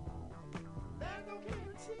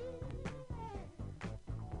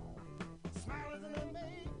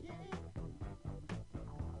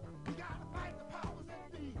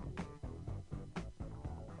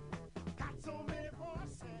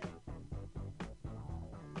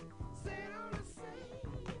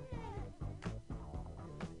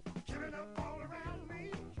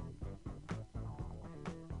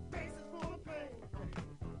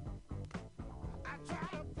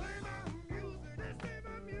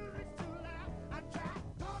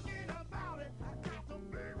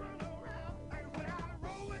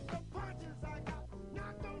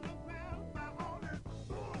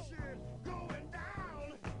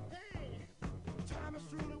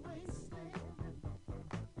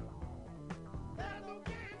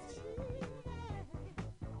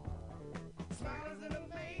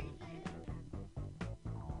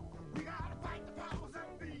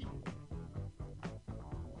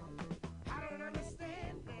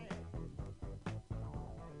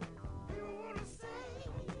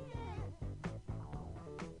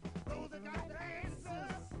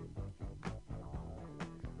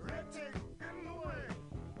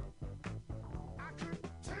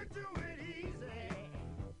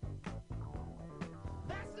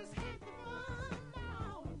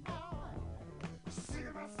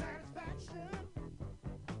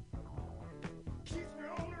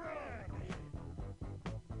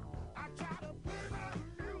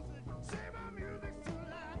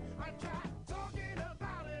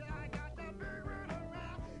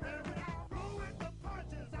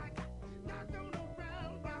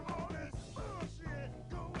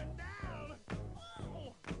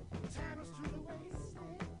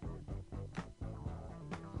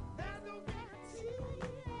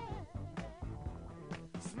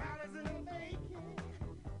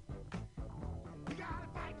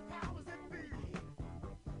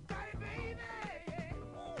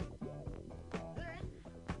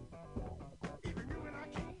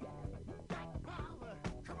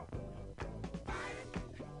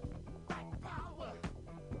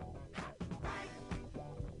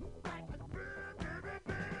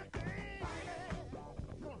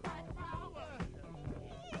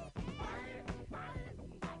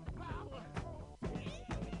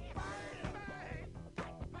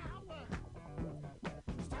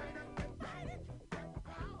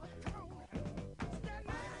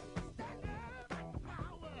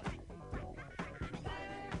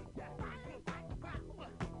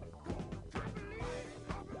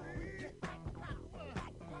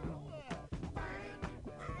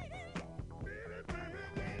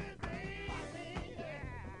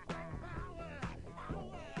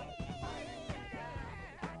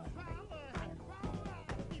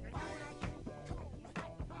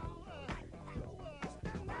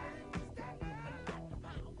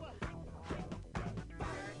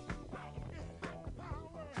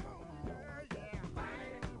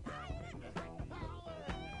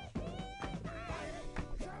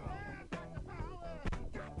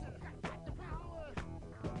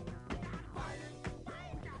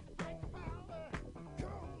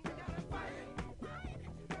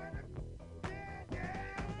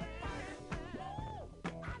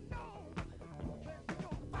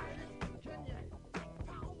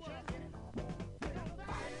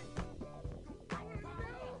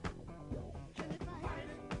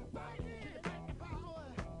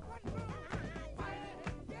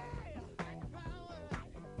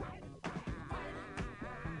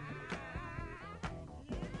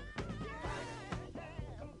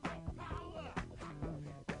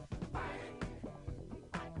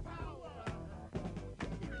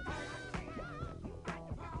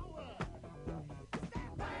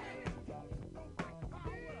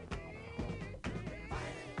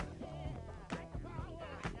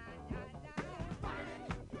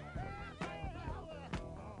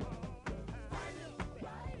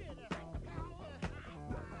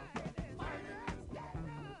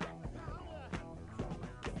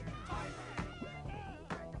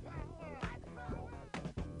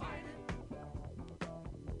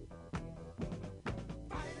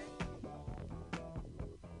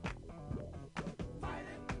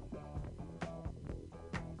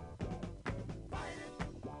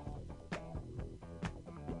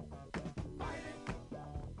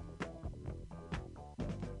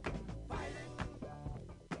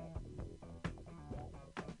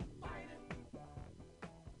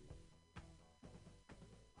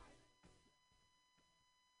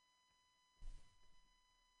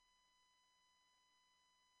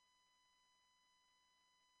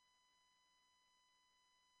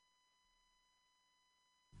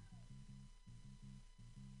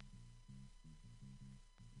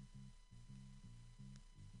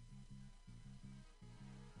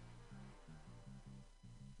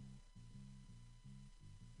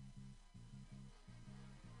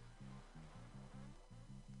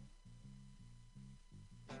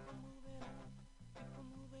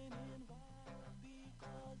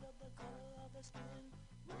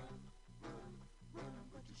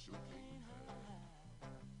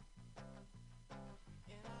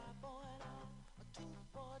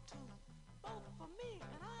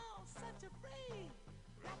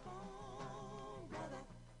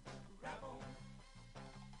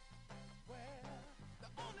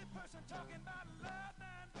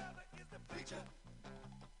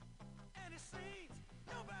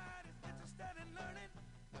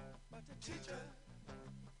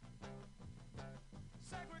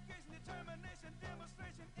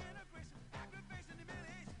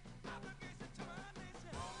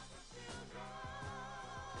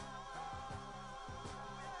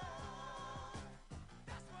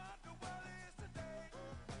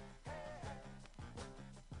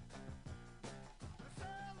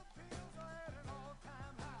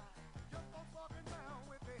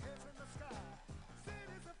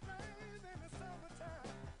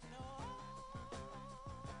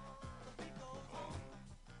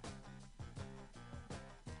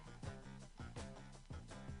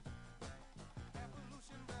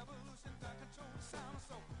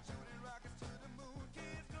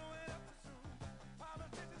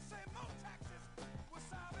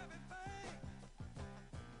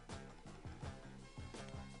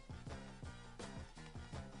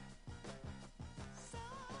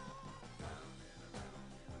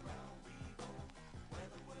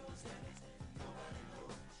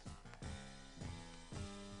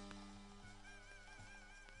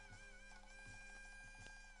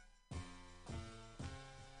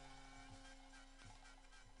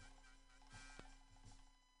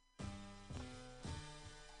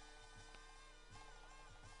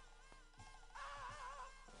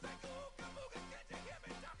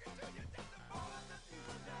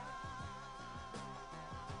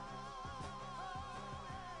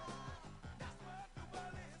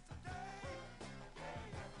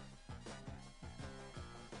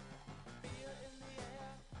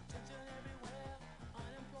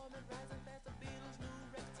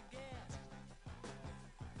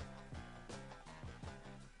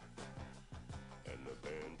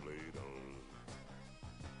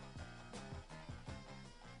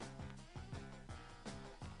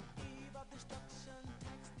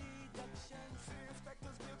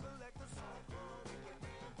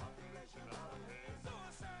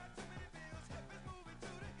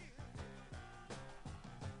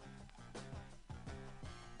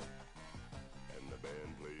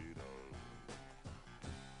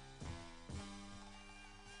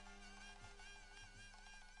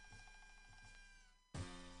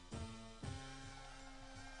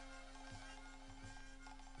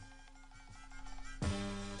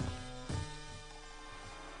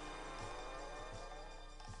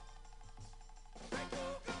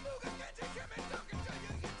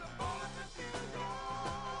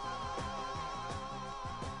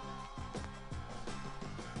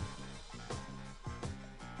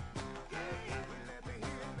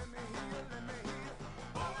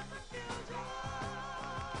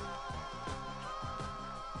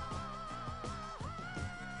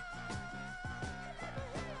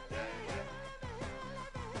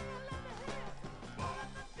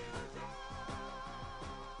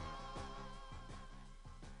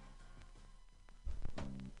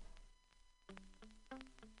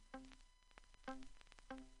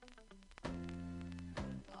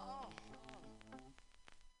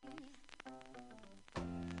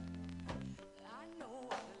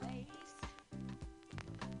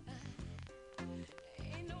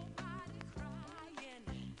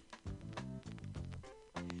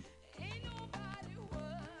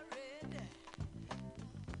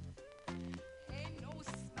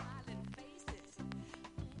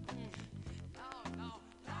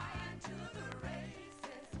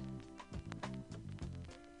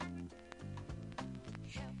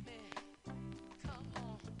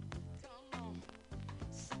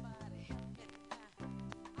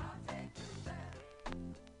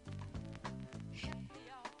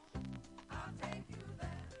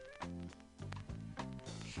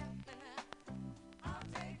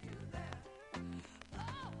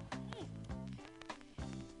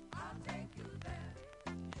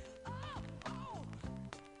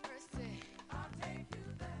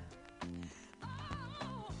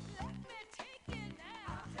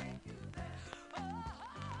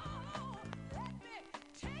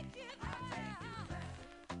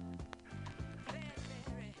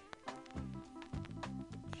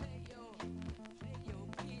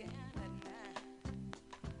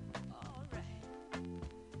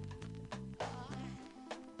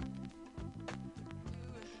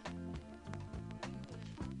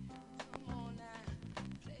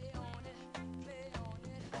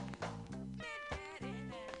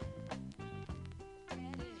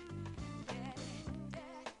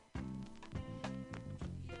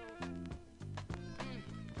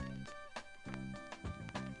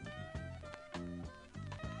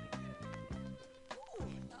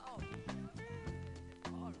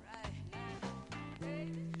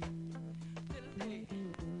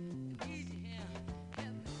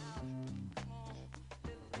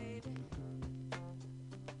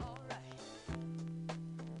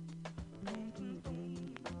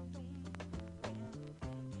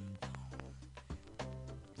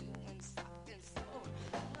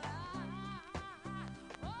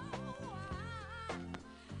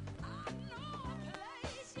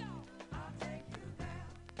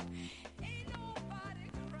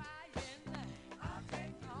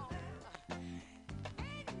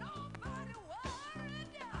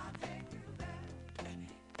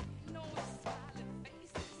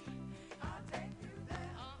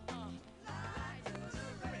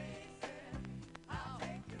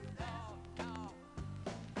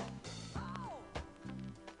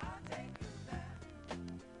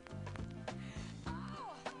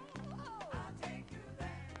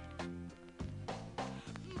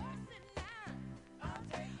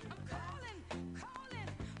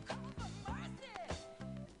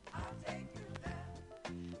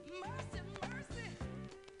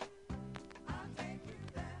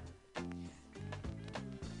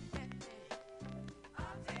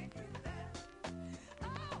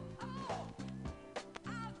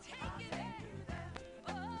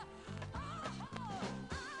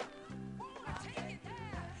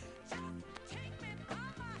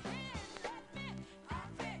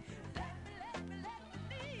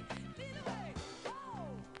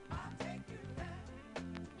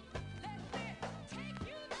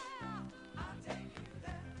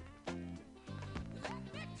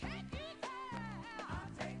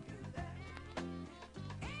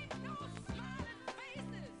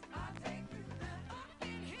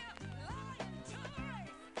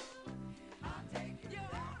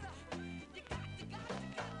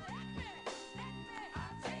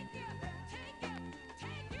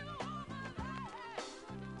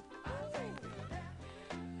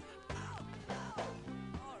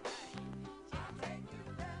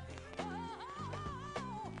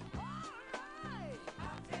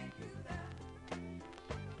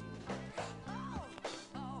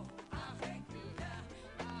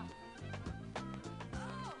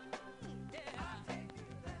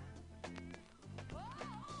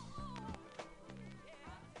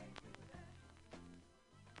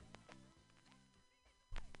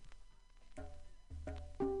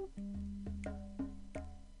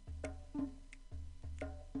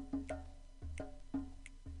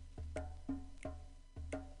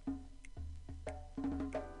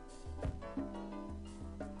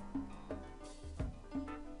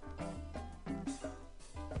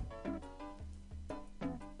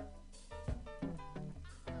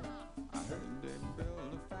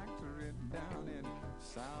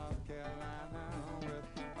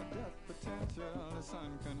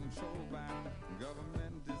 sun controlled by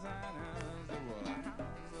government designers. It will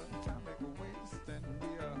house atomic waste and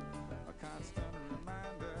be a constant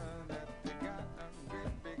reminder that they got a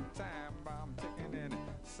great big time bomb ticking in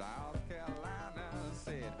South Carolina.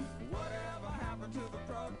 Said, whatever happened to the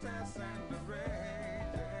protests and the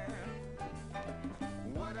rage?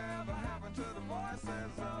 Whatever happened to the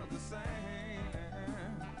voices of the sane?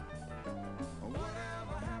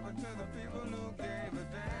 Whatever happened to the people who gave a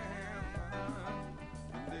damn?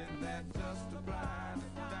 Did that just apply to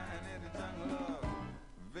dying in the jungle of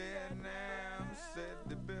Vietnam? Said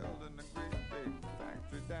they're building a great big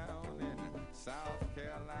factory down in South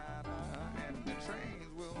Carolina, and the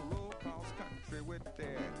trains will roll cross country with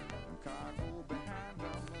their cargo behind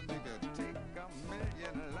them. They could take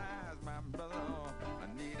 1,000,000 lives, my brother.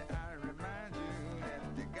 I remind you that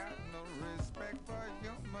they got no respect for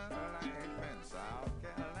human life. And South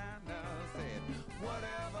Carolina said,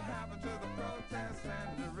 whatever happened to the protests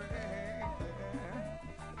and the rage?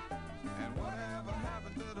 And whatever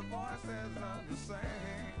happened to the voices of the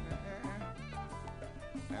same?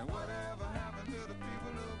 And whatever happened to the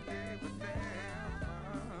people who gave a damn?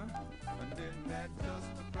 And didn't that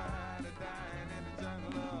just apply to dying in the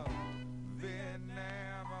jungle of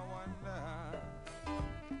Vietnam? I wonder.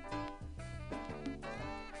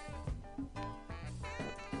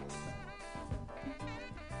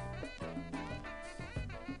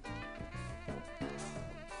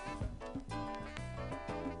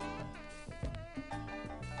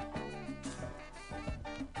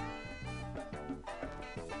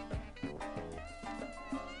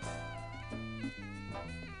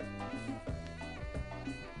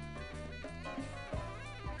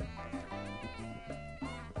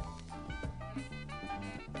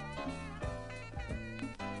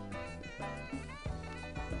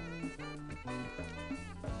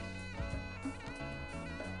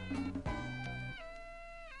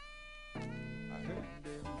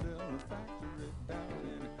 Factory down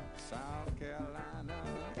in South Carolina,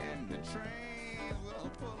 and the trains will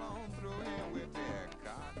pull on through here with their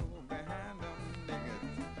cargo behind them. They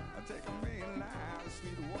could take 1,000,000 lives,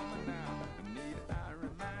 sweet woman. Now, need I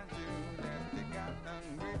remind you that they got a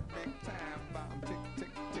great big time bomb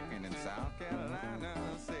ticking in South Carolina.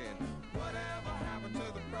 Said, whatever happened to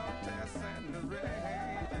the protests and the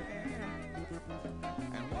rage?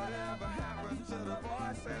 And whatever happened to the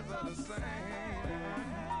voices of the same?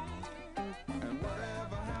 And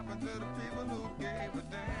whatever happened to the people who gave a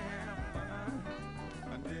damn?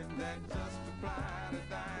 And didn't that just apply to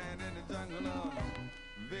dying in the jungle of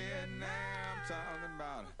Vietnam? Talking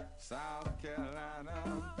about South Carolina,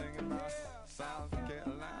 I'm thinking about South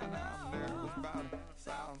Carolina. I'm nervous about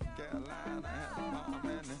South Carolina. Had a mom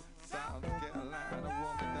in South Carolina,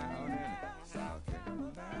 woman down in South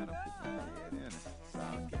Carolina, put my head in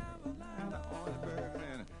South Carolina, on the burger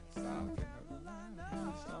in South Carolina,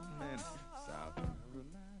 something in South Carolina.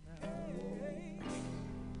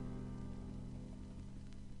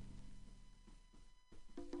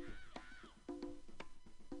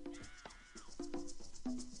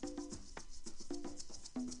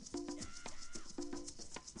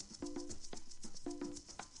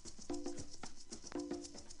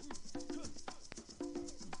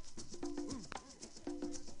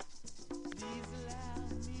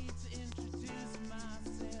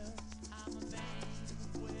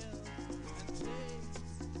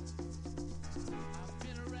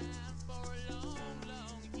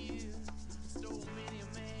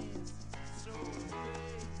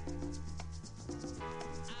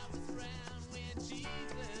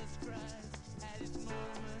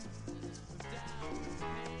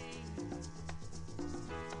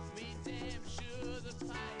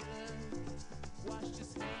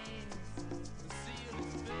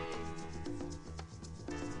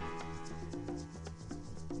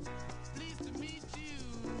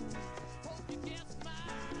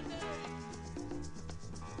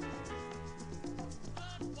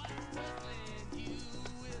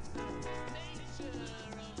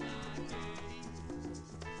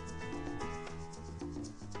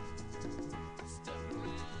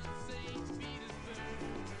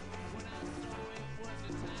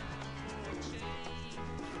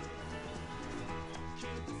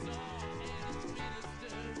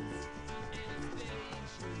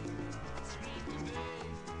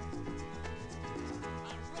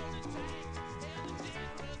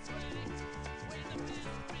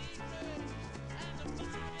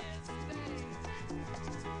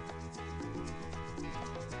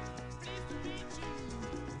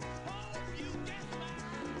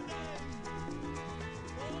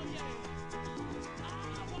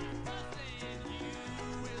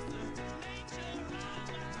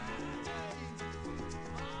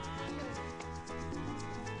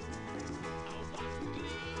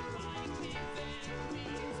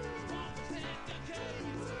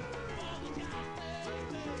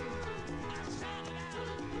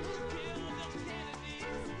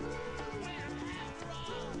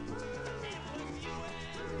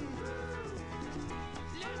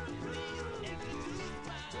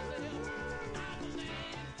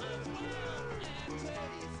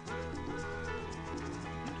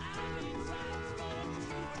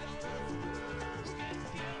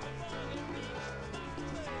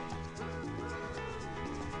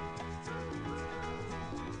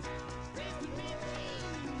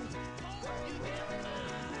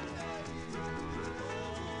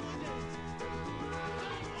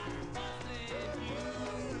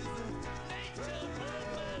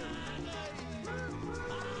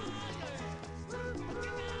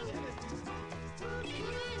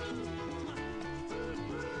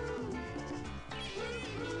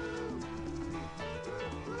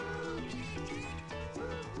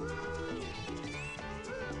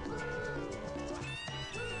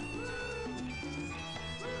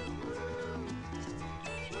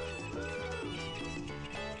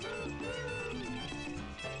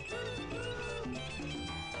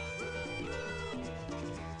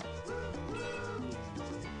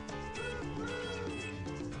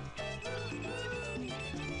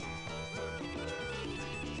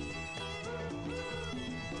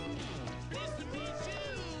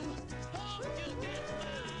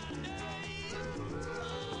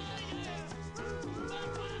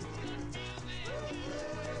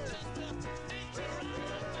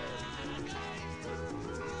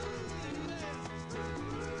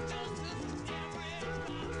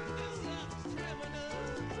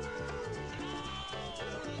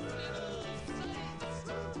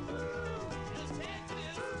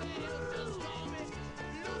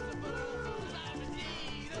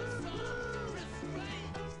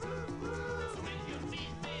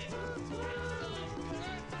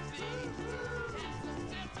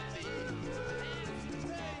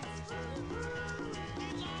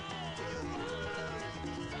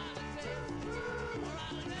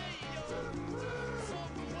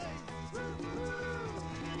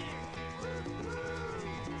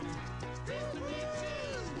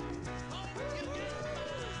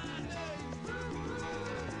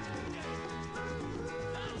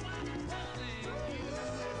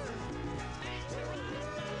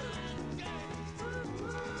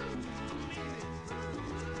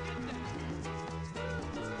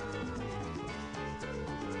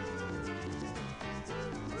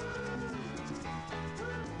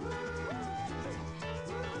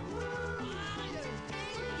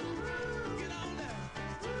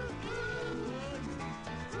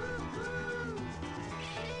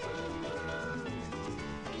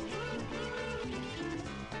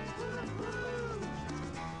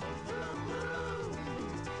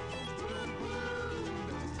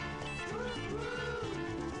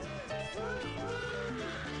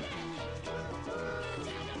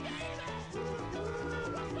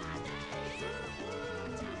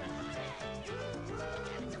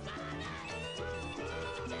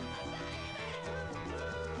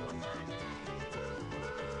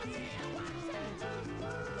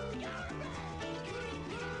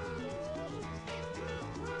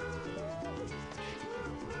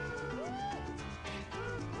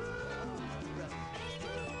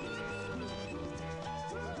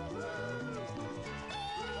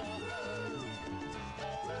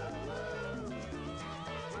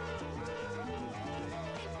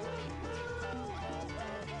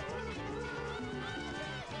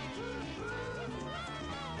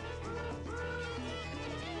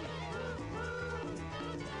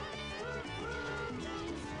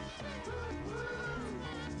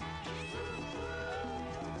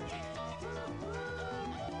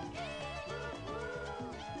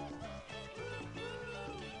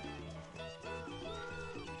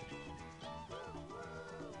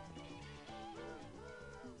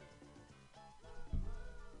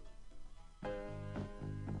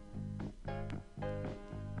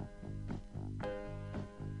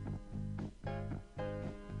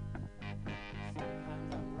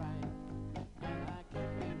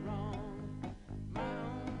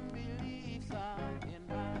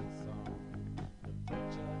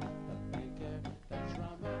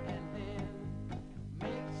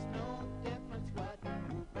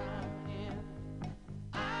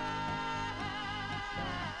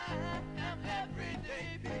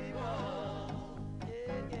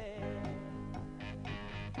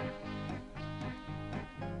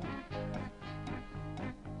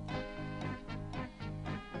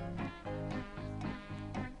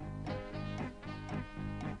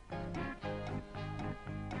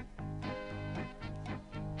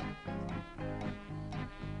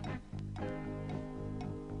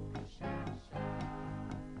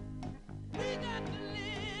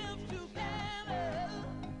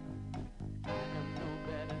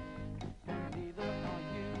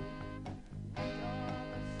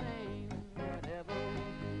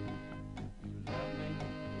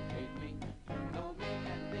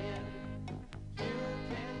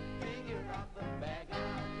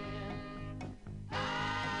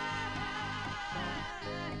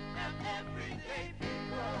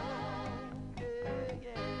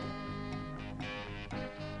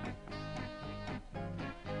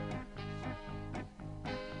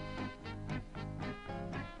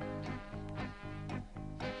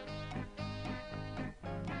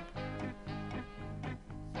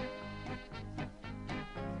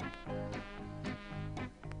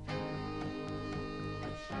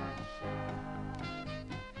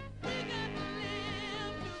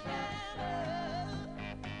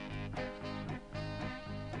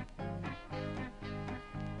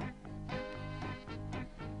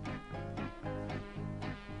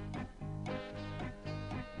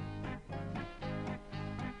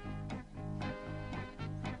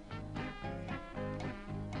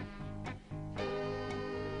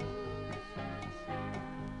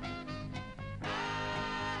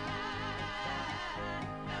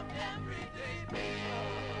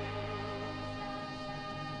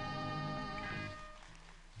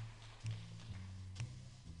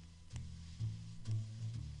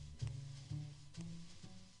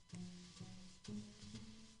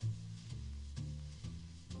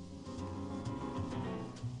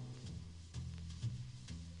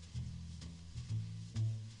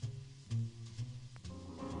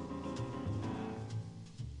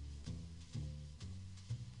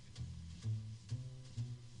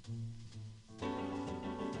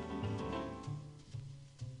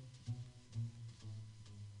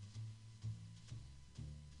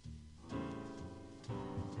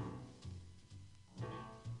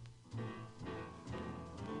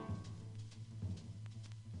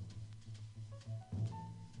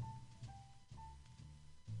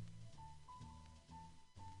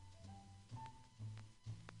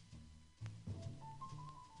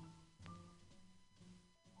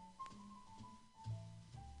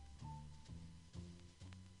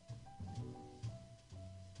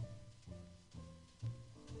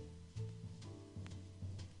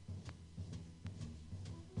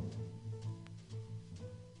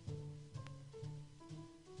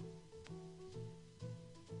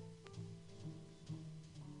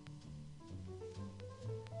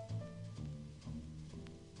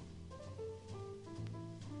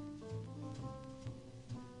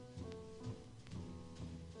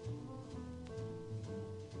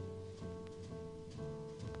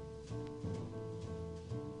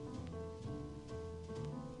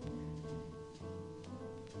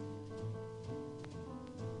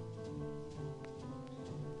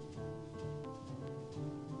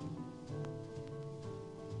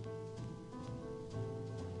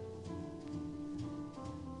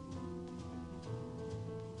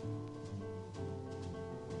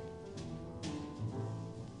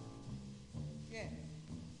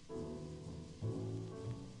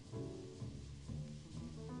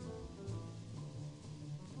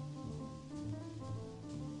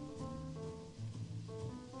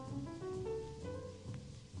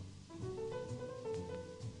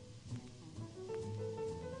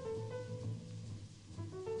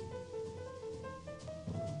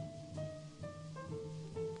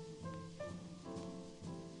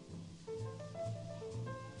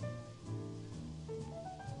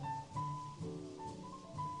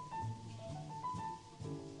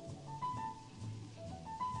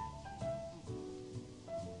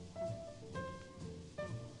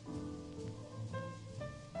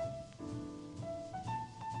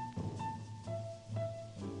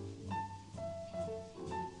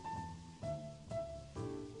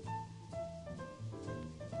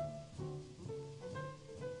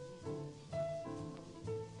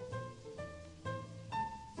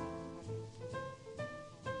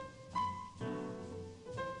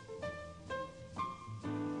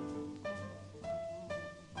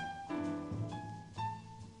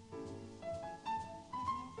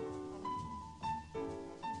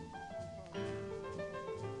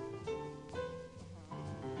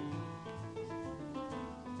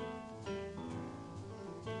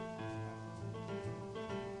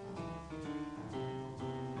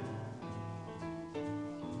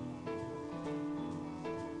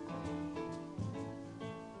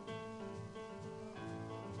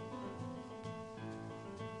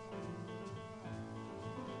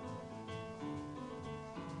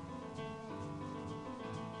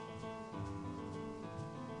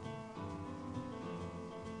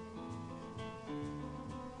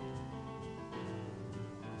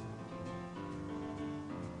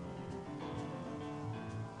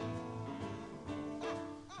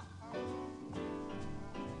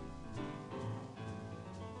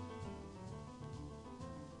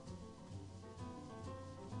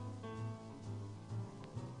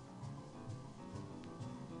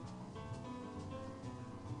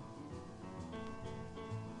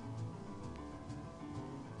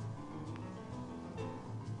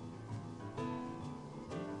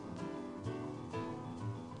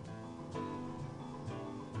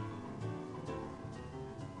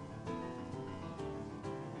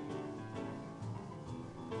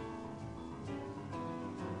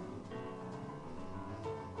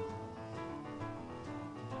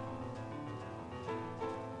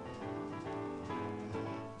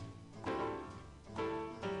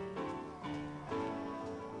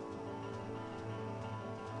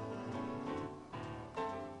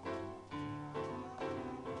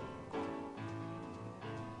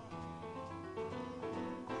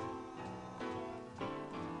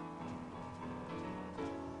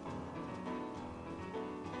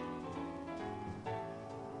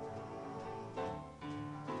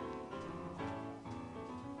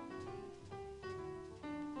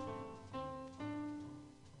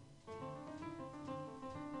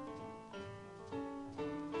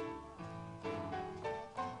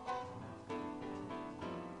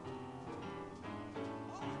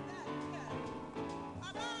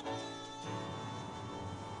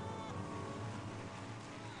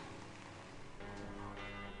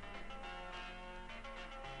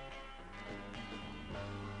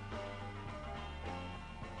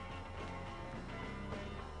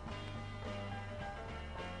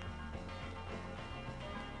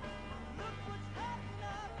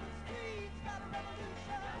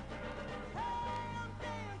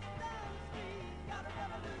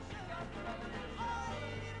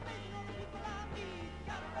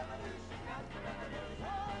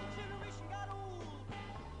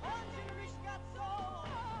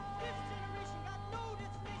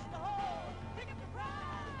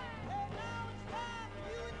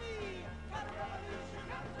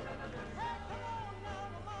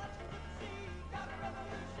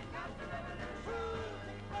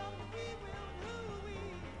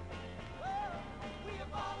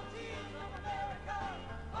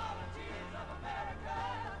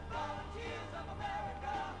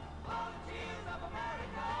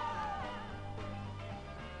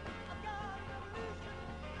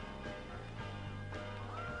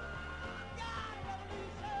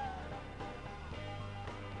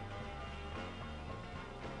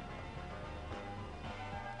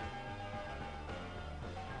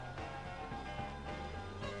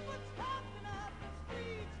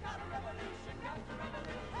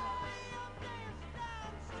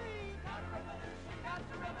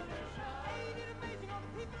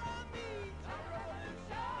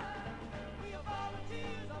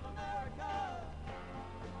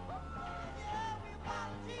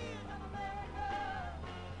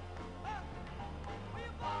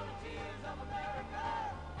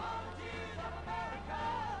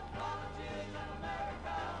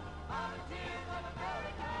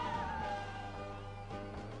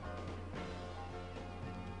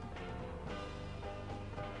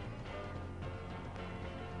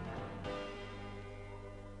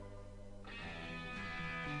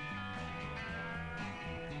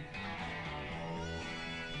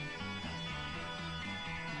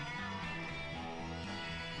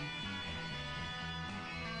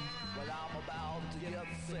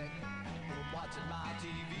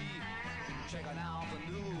 checking out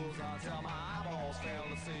the news until my eyeballs fail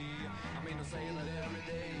to see. I mean to say that every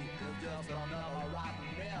day is just another rotten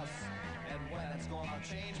mess. And when it's gonna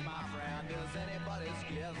change, my friend, is anybody's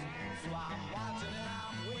guess. So I'm watching and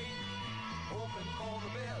I'm waiting, hoping for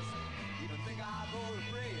the best. Even think I'll go to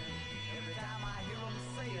praying every time I hear them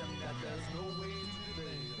saying that there's no way to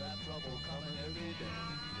delay that trouble coming every day.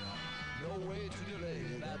 No way to delay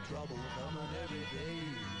that trouble coming every day.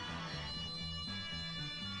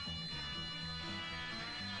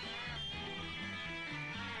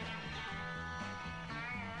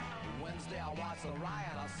 Wednesday I watched the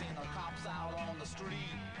riot, I seen the cops out on the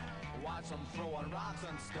street. Watch them throwing rocks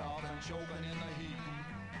and stuff and choking in the heat.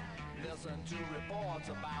 Listen to reports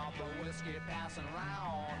about the whiskey passing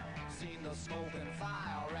round. Seen the smoke and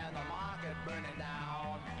fire and the market burning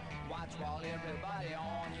down. Watch while everybody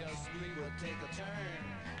on your street would take a turn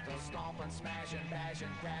to stomping, smashing, bashing,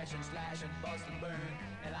 crashing, slashing, busting, burn.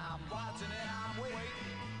 And I'm watching and I'm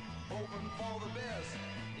waiting, hoping for the best.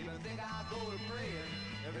 Even think I'll go to praying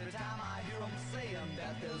every time I hear them saying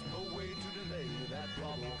that there's no way to delay that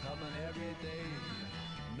trouble coming every day.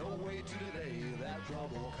 No way to delay that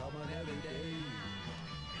trouble coming every day.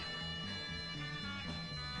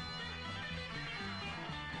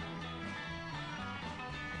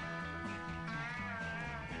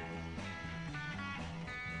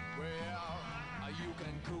 Well, you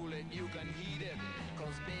can cool it, you can heat it,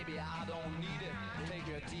 'cause baby I don't need it. Take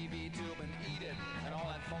your TV tube and eat it, and all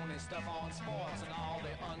that phony stuff on sports and all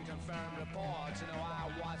the unconfirmed reports. You know, I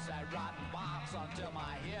watched that rotten box until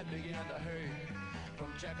my head began to hurt.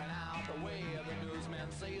 From checking out the way the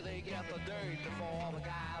newsmen say they get the dirt before the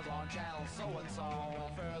guys on channel so-and-so.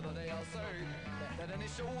 And further they'll assert that any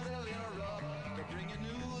show they'll interrupt to bring you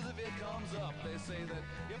news if it comes up. They say that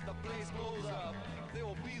if the place blows up, they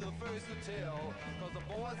will be the first to tell, 'cause the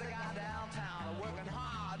boys they got downtown are working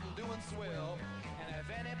hard and doing swell. And if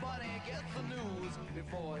anybody gets the news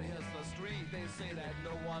before it hits the street, they say that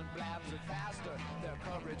no one blabs it faster, their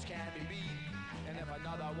coverage can be beat. And if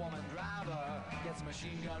another woman driver gets a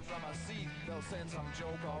machine gun from a seat, they'll send some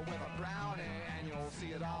joker with a brownie and you'll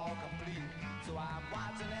see it all complete. So I'm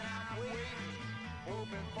watching and I'm waiting,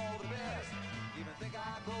 hoping for the best. Even think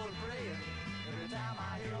I'll go to praying every time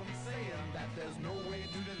I hear them saying that there's no way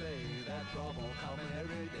to delay that trouble coming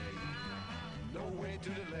every day. No way to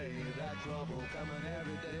delay that trouble coming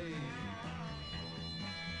every day.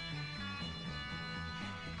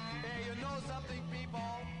 Hey, you know something,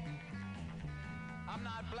 people? I'm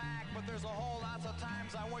not black, but there's a whole lot of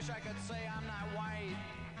times I wish I could say I'm not white.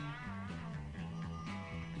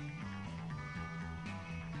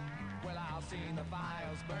 Well, I've seen the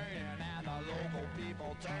fires burning and the local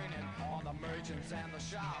people turning on the merchants and the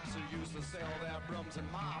shops who used to sell their brooms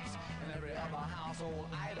and mops and every other household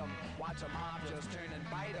item. Watch a mob just turn and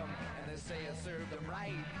bite them, and they say it served them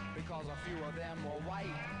right because a few of them were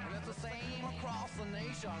white. And it's the same across the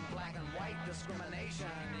nation, black and white discrimination.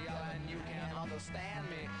 Yelling, you can't understand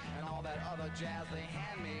me, and all that other jazz they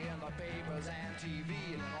hand me in the papers and TV,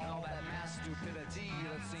 and all that mass stupidity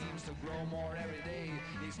that seems to grow more every day.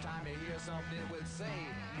 Each time you hear something it would say,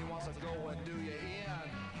 he wants to go and do you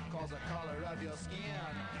in, 'cause the color of your skin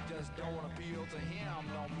just don't appeal to him,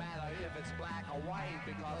 no matter if it's black or white,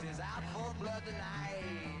 because he's out for blood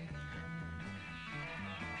tonight.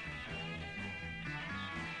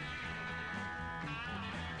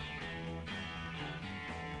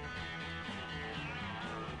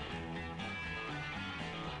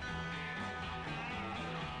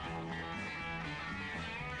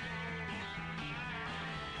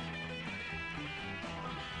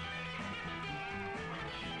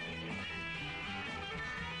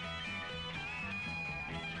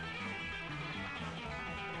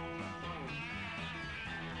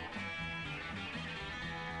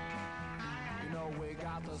 We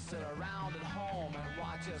got to sit around at home and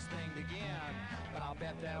watch this thing begin, but I'll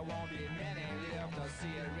bet there won't be many live to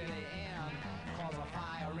see it really end, 'cause a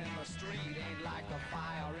fire in the street ain't like the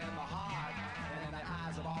fire in the heart. And in the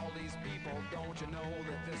eyes of all these people, don't you know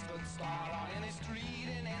that this could start on any street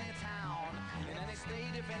in any town, in any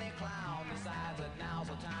state, if any clown decides that now's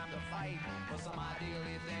the time to fight for some ideal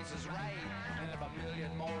he thinks is right. And if a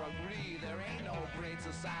million more agree, there ain't no great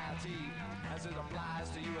society as it applies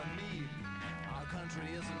to you and me. Our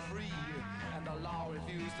country isn't free, and the law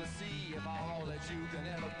refused to see if all that you can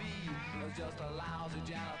ever be is just a lousy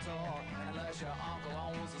janitor. Unless your uncle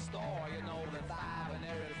owns a store, you know that 5 in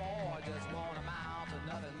every 4 just won't amount to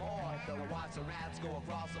nothing more. They'll watch the rats go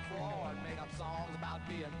across the floor and make up songs about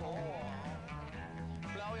being poor.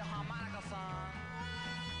 Blow your harmonica, son.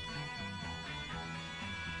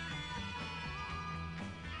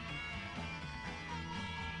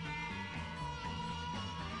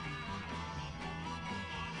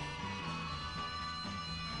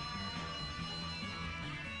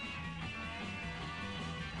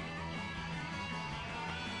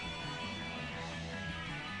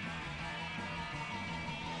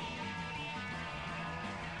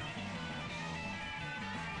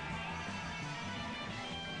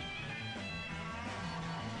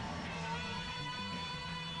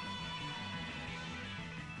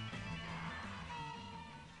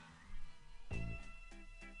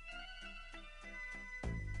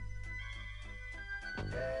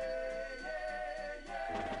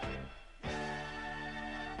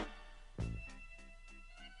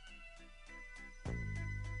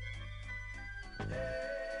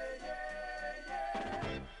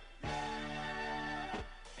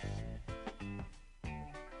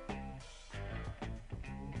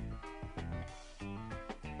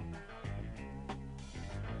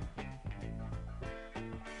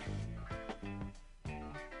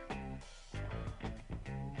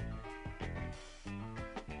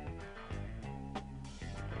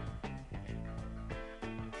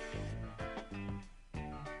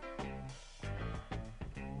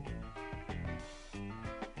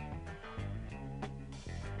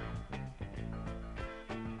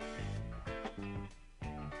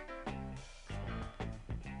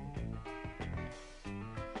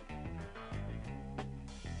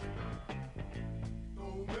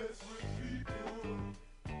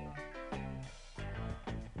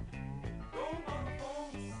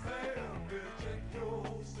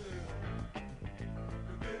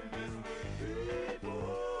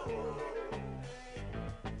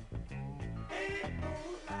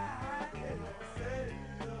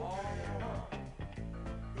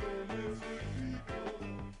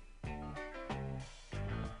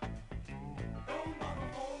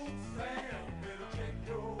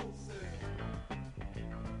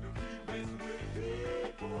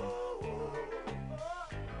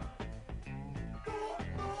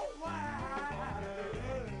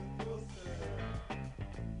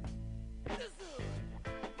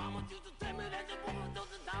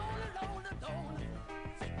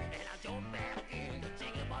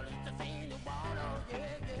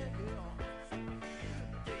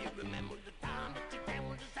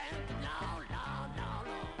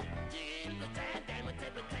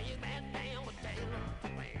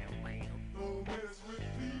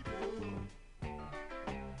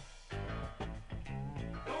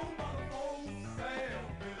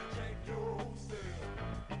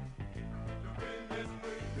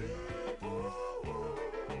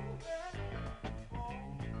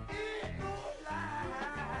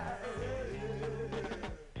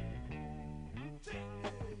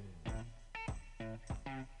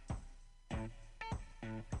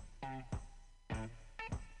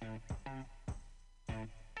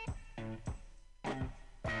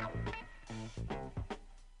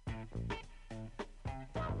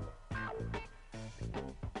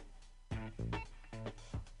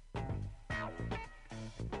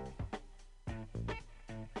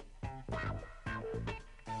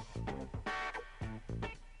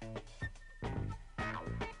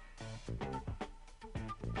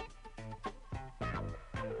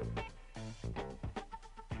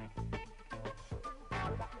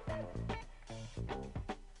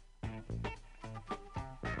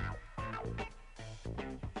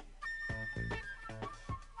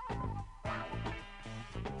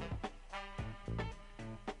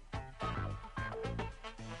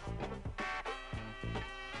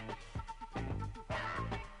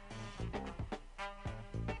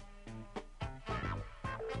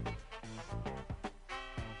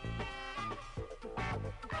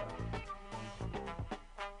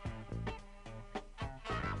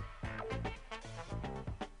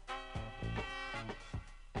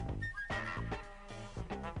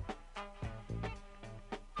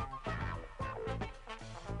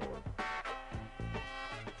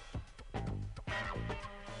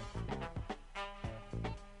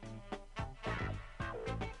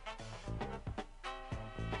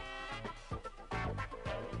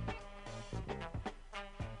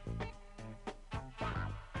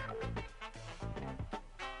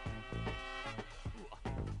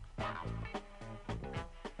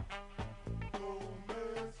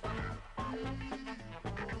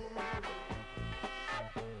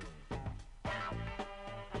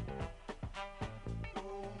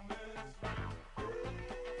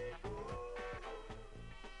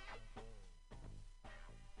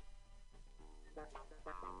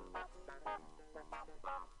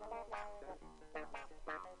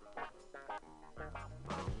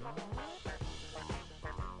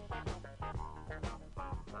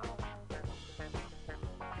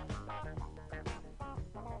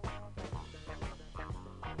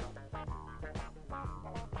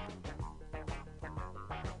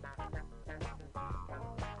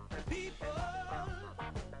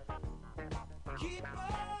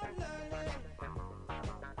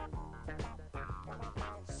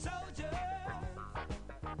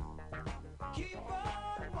 Keep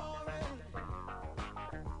on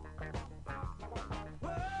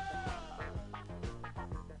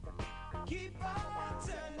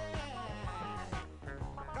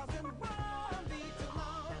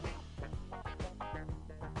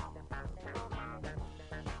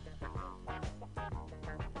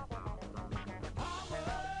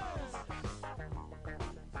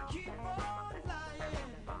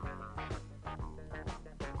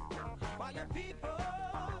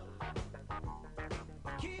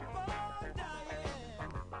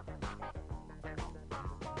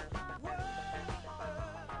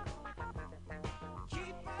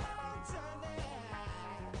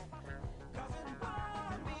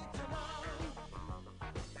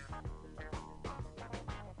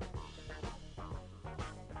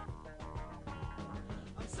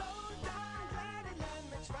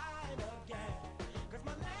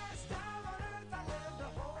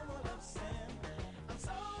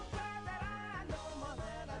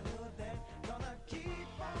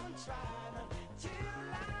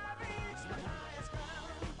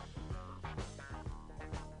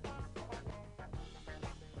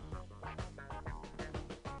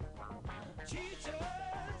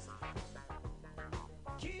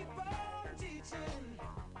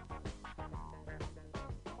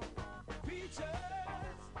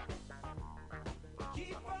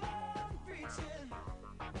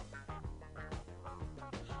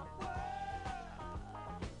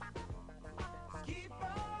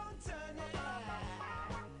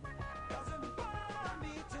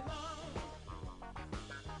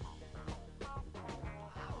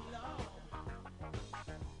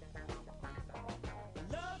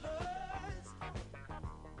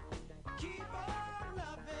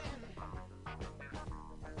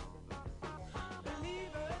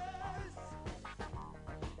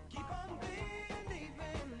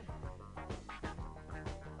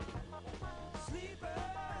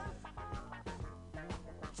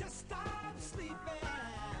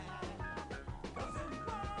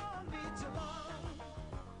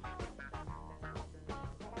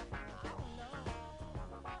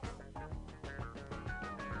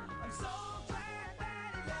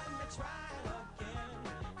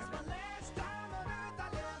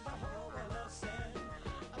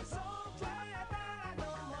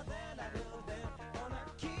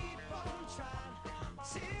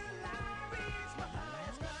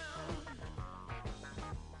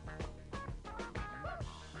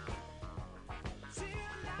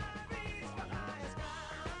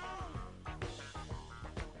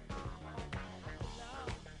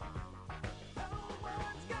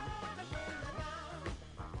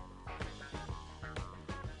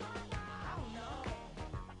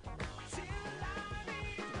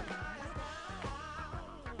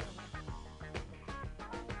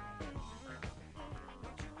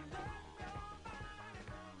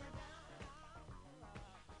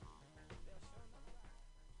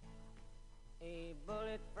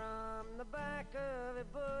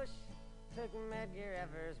Medgar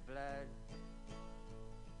Evers' blood.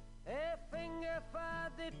 A finger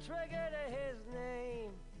fired the trigger to his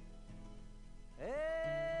name.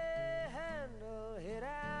 A handle hit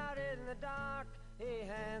out in the dark. A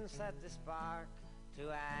hand set the spark. Two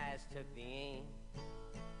eyes took the aim.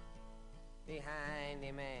 Behind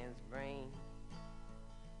a man's brain,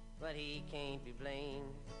 but he can't be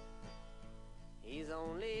blamed. He's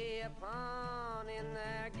only a pawn in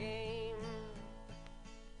their game.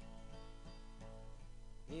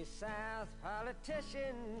 The South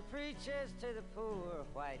politician preaches to the poor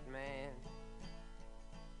white man.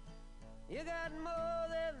 You got more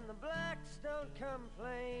than the blacks, don't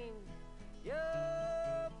complain.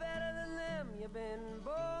 You're better than them, you've been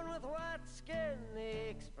born with white skin, they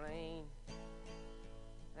explain.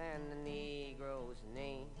 And the Negro's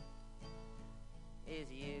name is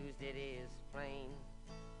used, it is plain,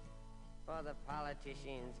 for the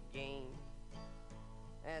politician's gain,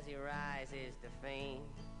 as he rises to fame,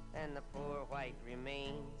 and the poor white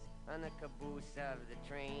remains on the caboose of the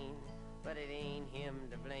train. But it ain't him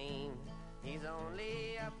to blame, he's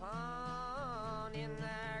only a pawn in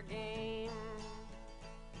their game.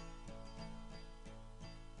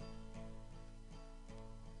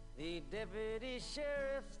 The deputy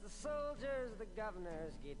sheriffs, the soldiers, the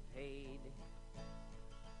governors get paid,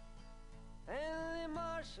 and the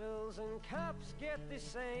marshals and cops get the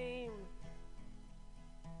same.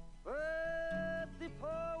 But the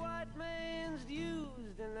poor white man's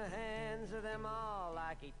used in the hands of them all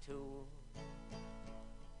like a tool.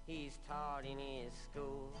 He's taught in his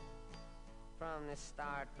school from the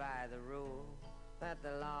start by the rule that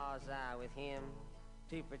the laws are with him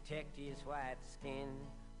to protect his white skin,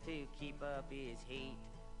 to keep up his hate,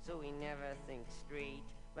 so he never thinks straight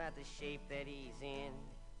about the shape that he's in.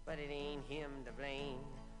 But it ain't him to blame,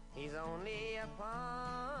 he's only a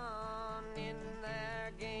pawn in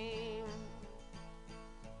their game.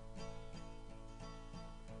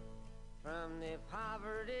 From the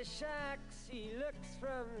poverty shacks, he looks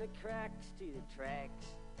from the cracks to the tracks,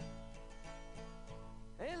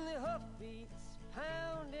 and the hoofbeats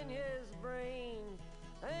pound in his brain,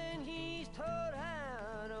 and he's taught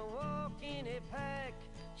how to walk in a pack,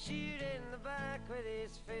 shoot in the back with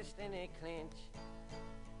his fist in a clinch,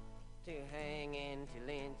 to hang and to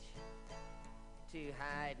lynch, to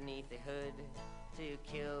hide neath the hood, to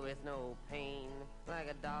kill with no pain, like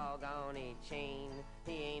a dog on a chain.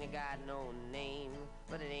 He ain't got no name,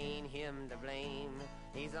 but it ain't him to blame,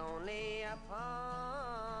 he's only a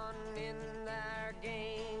pawn in their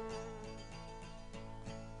game.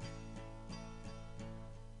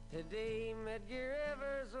 Today Medgar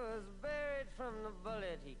Evers was buried from the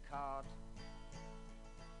bullet he caught.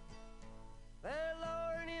 They're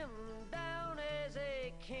lowering him down as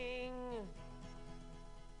a king,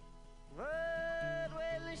 but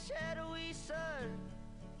when the shadowy sun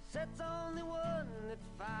sets on the one that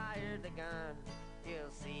fired the gun,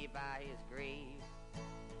 you'll see by his grave,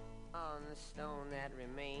 on the stone that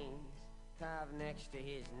remains, carved next to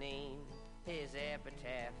his name, his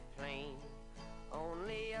epitaph plain,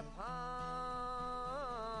 only a pawn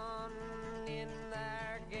in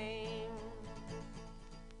their game.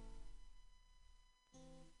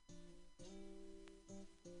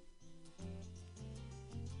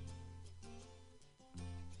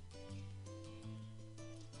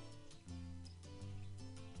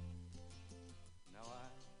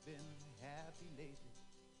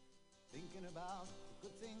 Thinking about the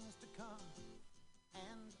good things to come,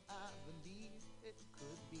 and I believe it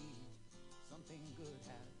could be something good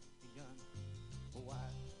has begun. Oh,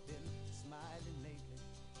 I've been smiling lately,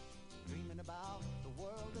 dreaming about the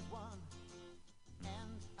world as one,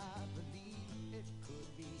 and I believe it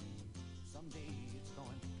could be someday it's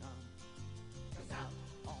going to come. 'Cause out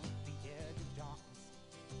on the edge of darkness,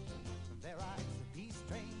 there rides a peace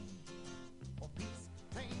train. Oh, peace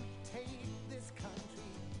train, take this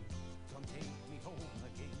country, come take me home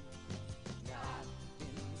again. Now I've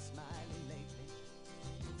been smiling lately,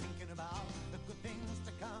 thinking about the good things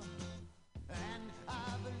to come, and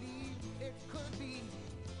I believe it could be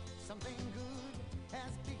something good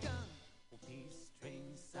has begun.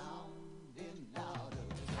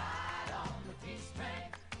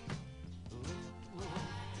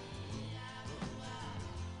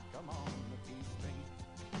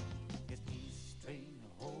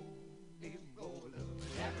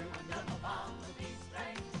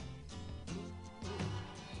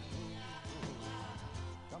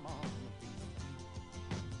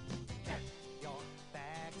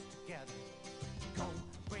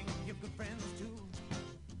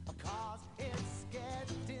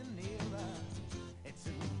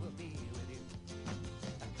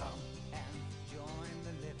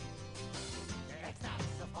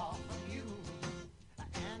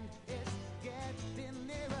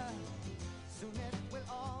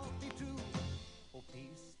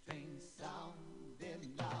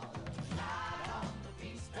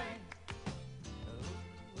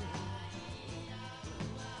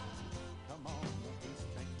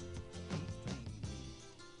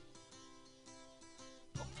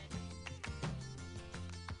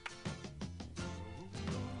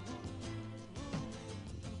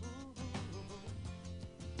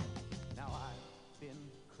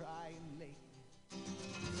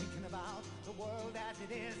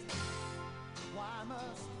 it is. Why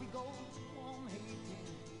must we go on hating?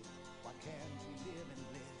 Why can't we live in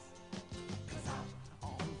bliss? 'Cause out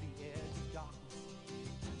on the edge of darkness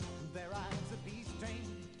there rides a peace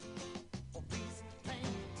train. Oh, peace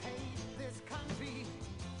train, take this country,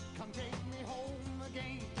 come take me home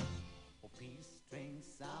again. Oh, peace train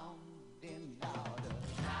sounding louder.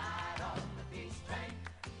 Ride on the peace train.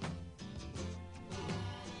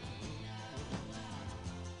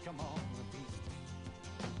 Come on, the peace train.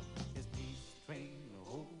 This peace train,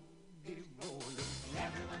 oh, be rolling.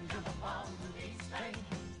 Everyone jump on the peace train.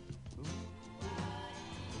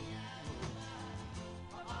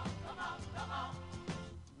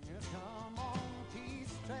 Yes, come on,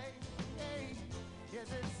 peace train. Hey, yes,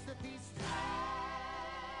 it's the peace train.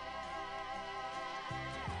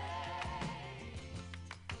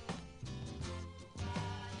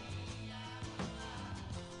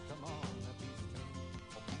 Come on, the peace train.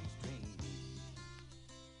 Oh, peace train.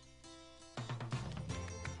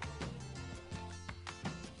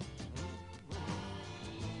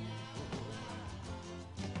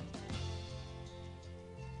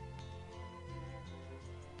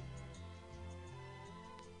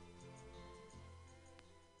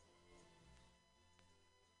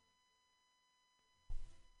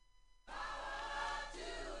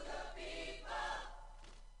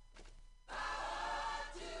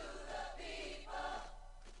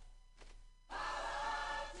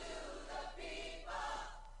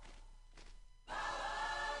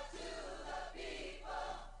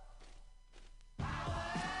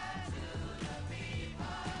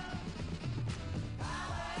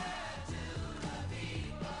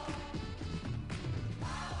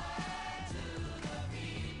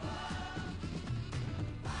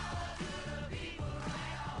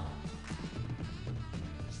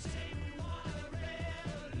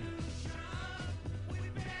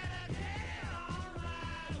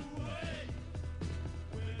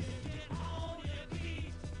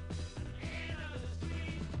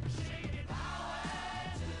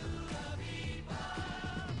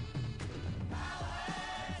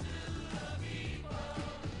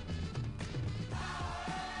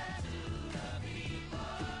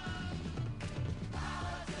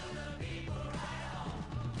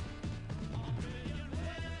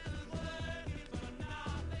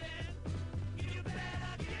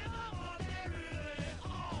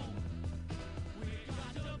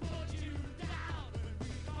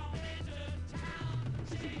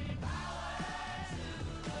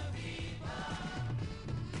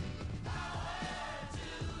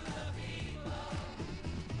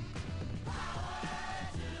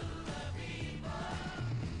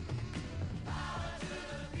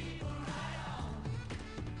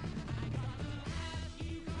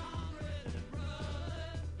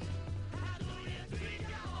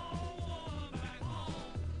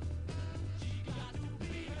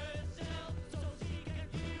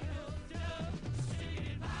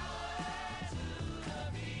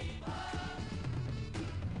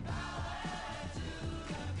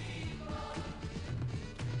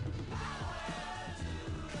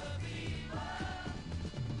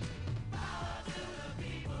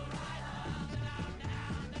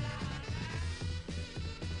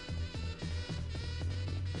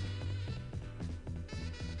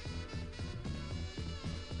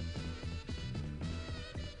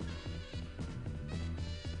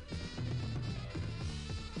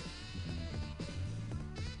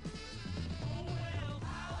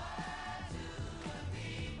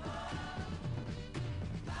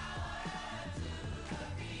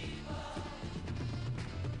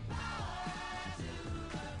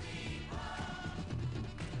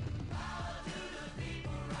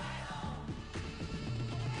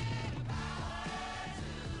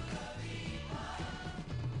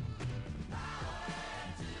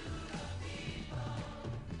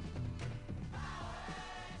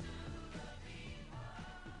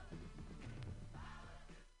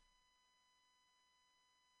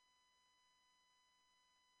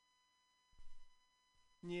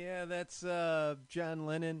 Yeah, that's John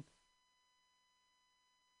Lennon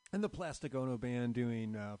and the Plastic Ono Band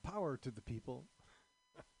doing "Power to the People."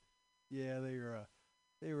 Yeah,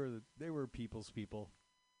 they were people's people.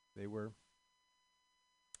 They were.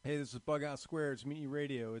 Hey, this is Bug Out Square. It's Mutiny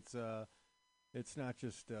Radio. It's not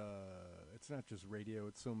just radio.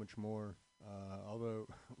 It's so much more. Although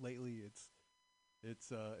lately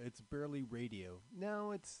it's barely radio.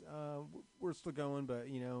 No, we're still going, but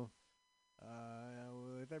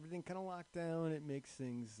with everything kind of locked down, it makes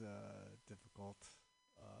things difficult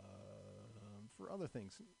for other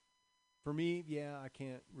things. For me, yeah, I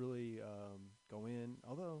can't really go in.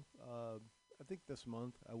 Although I think this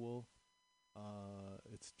month I will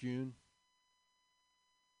It's June,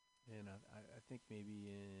 and I think maybe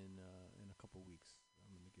in a couple weeks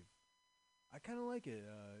I'm going to give. I kind of like it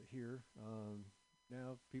here.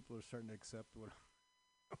 Now people are starting to accept what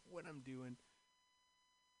I'm doing.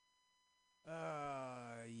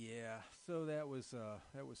 Yeah. So that was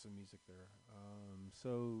some music there.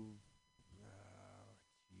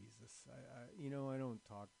 Jesus, I don't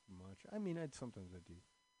talk much. I mean, sometimes I do.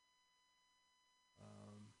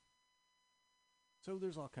 So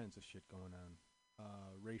there's all kinds of shit going on,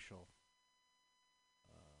 racial,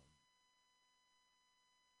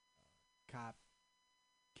 cop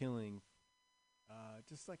killing,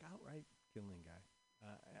 just like outright killing guy,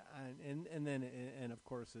 and of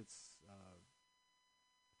course it's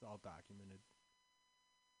all documented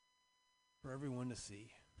for everyone to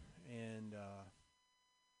see, and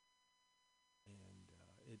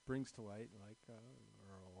it brings to light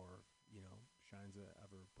or shines a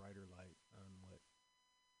ever brighter light on what's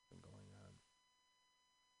been going on.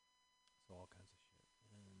 So all kinds of shit,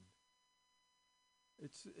 and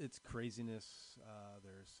it's craziness.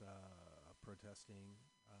 There's protesting,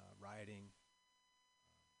 rioting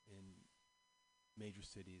in major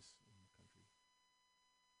cities in the country.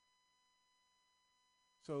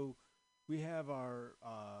 So we have our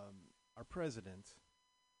president,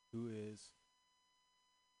 who is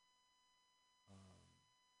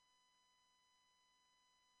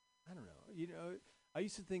I don't know. I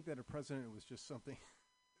used to think that a president was just something.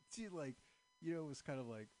 See, like, it was kind of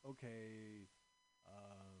like, okay,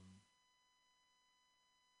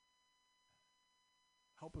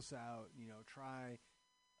 help us out. Try.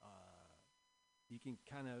 You can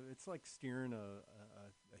kind of. It's like steering a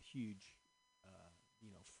huge,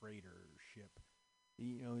 freighter ship.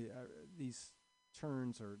 These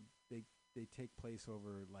turns they take place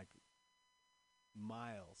over like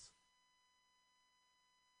miles.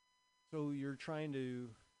 So you're trying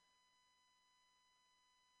to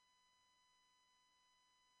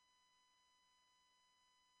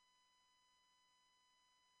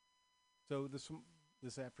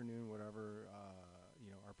this afternoon, whatever,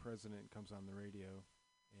 our president comes on the radio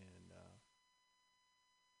and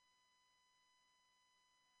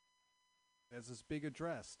has this big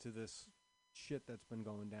address to this shit that's been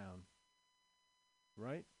going down,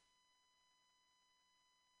 right?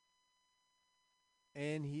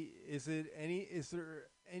 And he is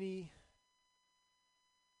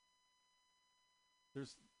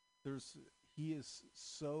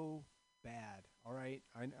so bad. All right.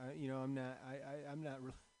 I'm not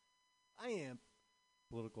really, I am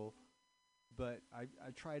political, but I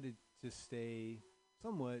try to stay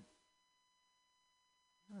somewhat,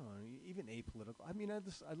 I don't know, even apolitical. I mean, I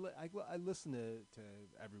listen to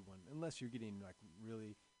everyone, unless you're getting like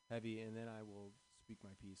really heavy, and then I will speak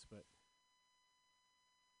my piece, but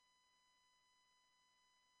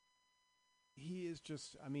he is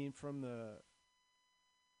just, I mean, from the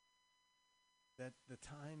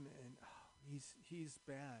time, and he's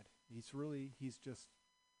bad. He's just,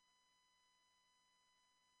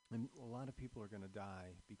 and a lot of people are going to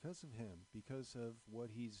die because of him, because of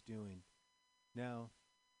what he's doing. Now,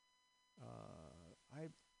 I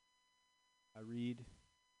read,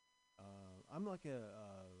 I'm like a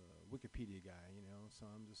Wikipedia guy, so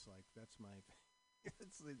I'm just like, that's my,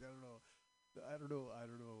 it's like, I don't know,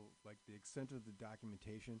 like the extent of the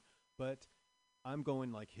documentation, but I'm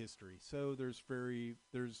going like history. So there's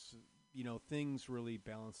things really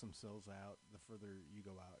balance themselves out the further you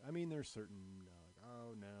go out. I mean, there's certain,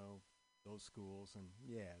 oh no, those schools, and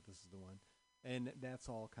yeah, this is the one. And that's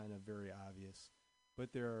all kind of very obvious.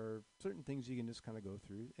 But there are certain things you can just kind of go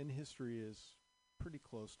through, and history is pretty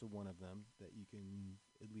close to one of them that you can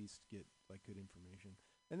at least get like good information.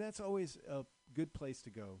 And that's always a good place to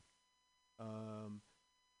go.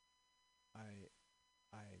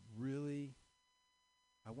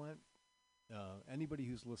 I want anybody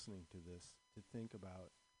who's listening to this to think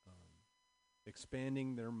about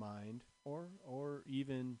expanding their mind, or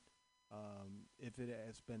even if it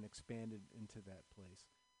has been expanded into that place,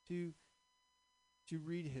 to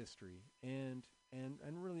read history and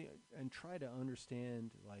really and try to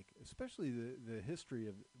understand, like, especially the history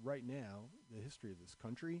of right now, the history of this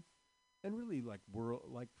country, and really like world,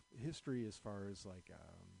 like history as far as like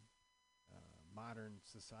modern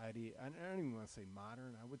society. I don't even want to say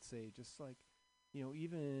modern. I would say just like,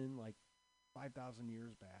 even like 5,000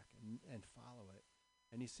 years back, and follow it,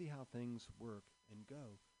 and you see how things work and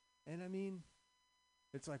go. And I mean,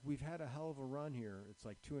 it's like we've had a hell of a run here. It's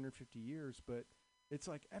like 250 years, but it's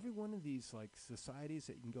like every one of these like societies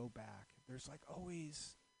that you can go back, there's like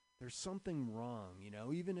always, there's something wrong,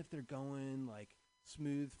 even if they're going like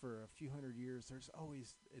smooth for a few hundred years, it's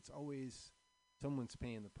always Someone's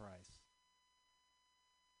paying the price.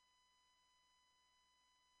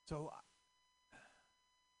 So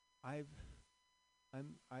I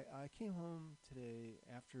came home today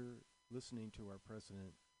after listening to our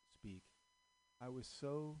president speak. I was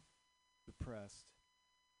so depressed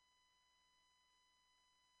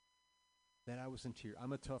that I was in tears.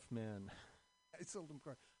 I'm a tough man. I seldom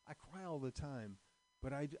cry. I cry all the time,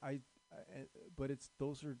 but but it's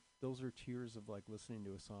those are tears of like listening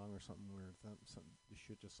to a song or something where the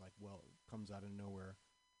shit just like comes out of nowhere.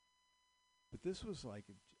 But this was like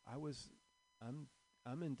I'm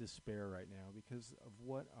in despair right now because of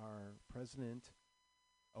what our president.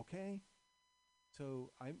 Okay,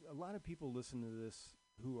 so a lot of people listen to this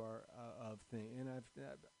who are of thing, and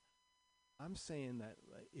I'm saying that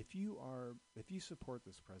if you support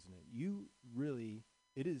this president,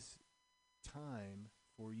 it is time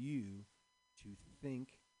for you to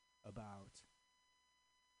think about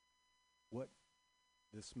what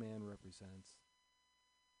this man represents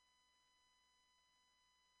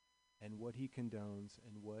and what he condones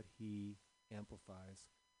and what he amplifies.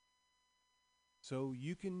 So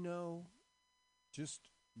you can just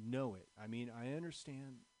know it. I mean, I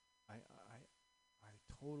understand. I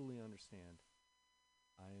totally understand.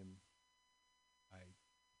 I'm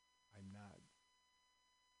not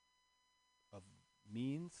of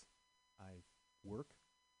means. I work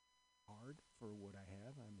hard for what I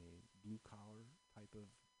have. I'm a blue collar type of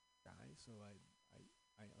guy, so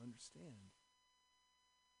I understand.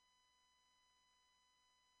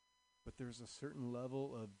 But there's a certain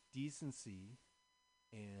level of decency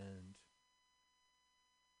and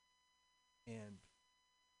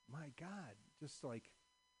my God, just like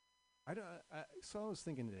so I was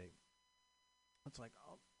thinking today. It's like,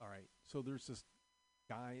 oh, all right. So there's this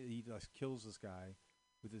guy. He just kills this guy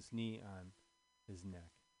with his knee on his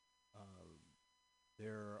neck.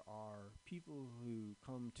 There are people who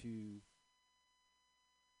come to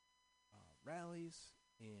rallies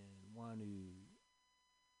and want to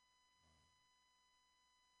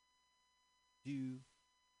do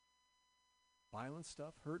violent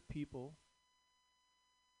stuff, hurt people,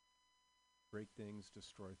 break things,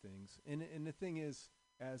 destroy things. And the thing is,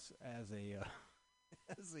 as a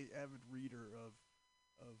as a avid reader of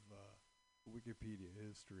Wikipedia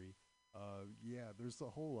history, there's a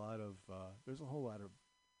whole lot of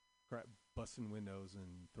crap, busting windows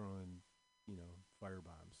and throwing, fire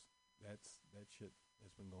bombs. That shit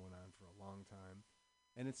has been going on for a long time,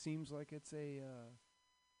 and it seems like it's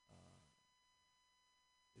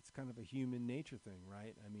it's kind of a human nature thing,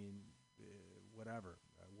 right? I mean, whatever's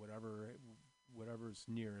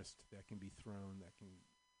nearest that can be thrown that can,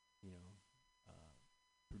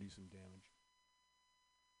 produce some damage.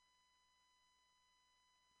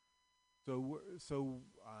 So we're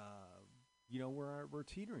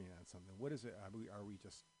teetering on something. What is it? Are we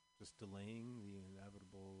just delaying the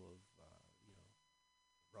inevitable of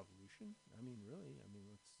revolution? I mean, really? I mean,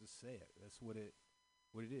 let's just say it. That's what it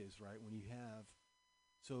is, right? When you have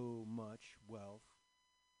so much wealth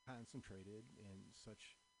concentrated in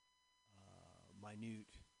such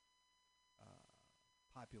minute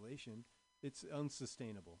population, it's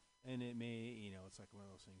unsustainable. And it may, it's like one of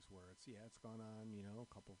those things where it's gone on, a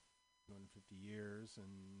couple 250 years and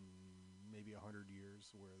maybe 100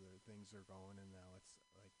 years where the things are going, and now it's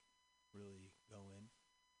like really going.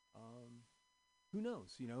 Who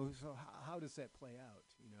knows, so how does that play out,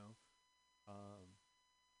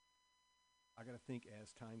 I got to think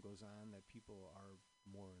as time goes on that people are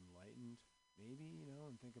more enlightened, maybe,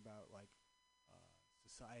 and think about like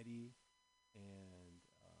society, and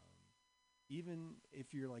even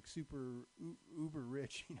if you're like super uber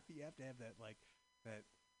rich, you have to have that like that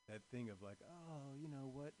thing of like, oh,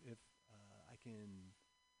 what if I can,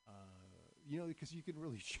 because you can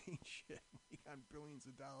really change shit like on billions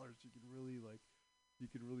of dollars. You can really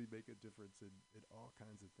make a difference in all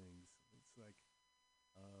kinds of things. It's like,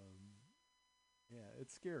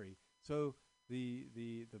 it's scary. So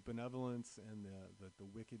the benevolence and the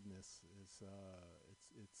wickedness is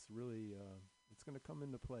it's really it's going to come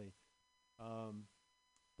into play.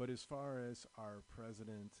 But as far as our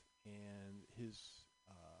president and his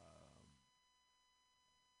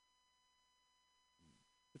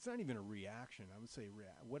it's not even a reaction. I would say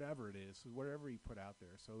whatever it is, whatever he put out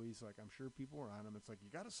there. So he's like, I'm sure people were on him. It's like, you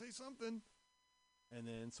got to say something. And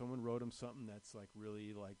then someone wrote him something that's like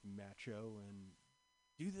really like macho and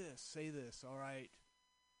do this, say this, all right,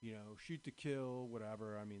 shoot to kill,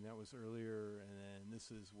 whatever. I mean, that was earlier. And then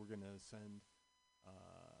we're going to send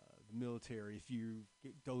the military if you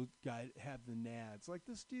don't have the nads. Like,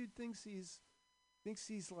 this dude thinks he's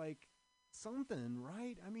like something,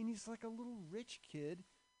 right? I mean, he's like a little rich kid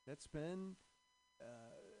that's been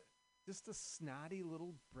just a snotty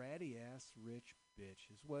little bratty ass rich bitch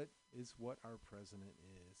is what our president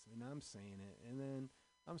is, and I'm saying it. And then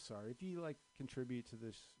I'm sorry if you like contribute to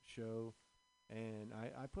this show, and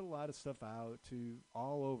I put a lot of stuff out to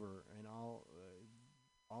all over and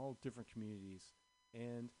all different communities,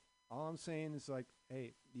 and all I'm saying is like,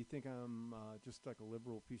 hey, you think I'm just like a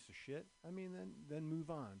liberal piece of shit? I mean, then move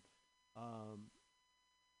on.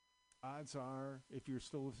 Odds are, if you're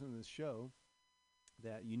still listening to this show,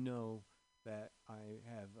 that you know that I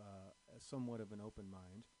have somewhat of an open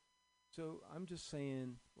mind. So I'm just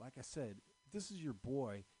saying, like I said, if this is your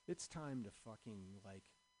boy, it's time to fucking, like,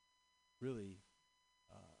 really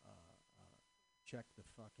check the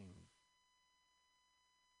fucking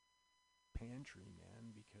pantry,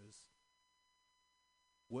 man, because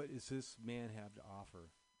what does this man have to offer?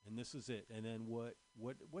 And this is it. And then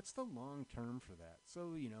what's the long term for that?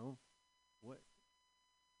 So, you know, what,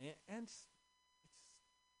 and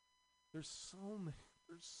there's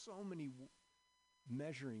so many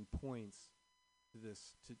measuring points to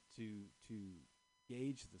this to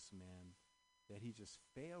gauge this man that he just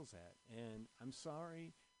fails at. And I'm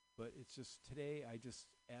sorry, but it's just today I just,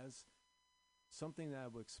 as something that I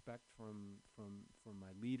would expect from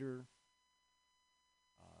my leader,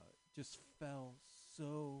 just fell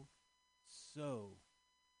so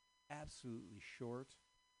absolutely short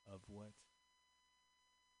of what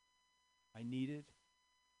I needed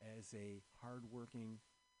as a hardworking,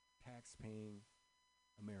 tax-paying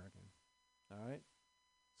American. All right?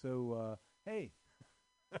 So, hey.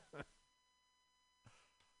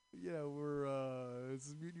 Yeah, this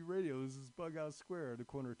is Mutiny Radio. This is Bug Out Square, the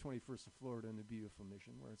corner of 21st and Florida in the beautiful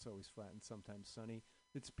Mission, where it's always flat and sometimes sunny.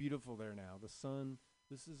 It's beautiful there now. The sun,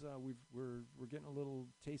 this is, we're getting a little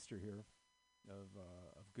taster here of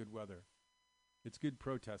good weather. It's good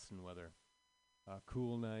protesting weather.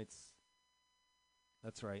 Cool nights.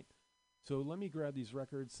 That's right. So let me grab these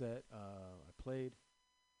records that I played.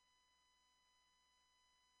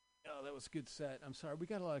 Oh, that was a good set. I'm sorry. We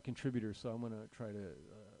got a lot of contributors, so I'm going to try to,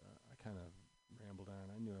 I kind of rambled on.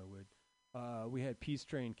 I knew I would. We had Peace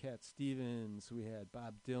Train, Cat Stevens. We had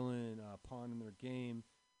Bob Dylan, Pawn in Their Game.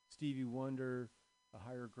 Stevie Wonder, A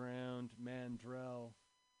Higher Ground. Mandrell,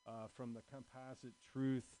 from the Composite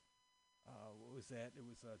Truth. What was that? It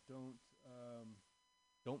was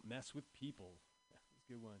Don't Mess with People. That was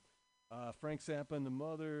a good one. Frank Zappa and the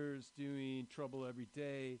Mothers doing Trouble Every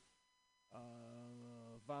Day.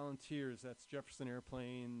 Volunteers, that's Jefferson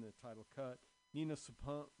Airplane, the title cut. Nina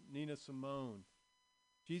Simone,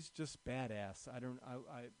 she's just badass.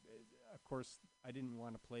 Of course, I didn't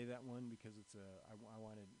want to play that one because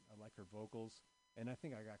I like her vocals, and I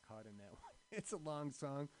think I got caught in that one. It's a long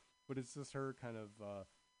song, but it's just her kind of,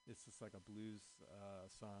 it's just like a blues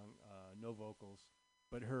song, no vocals,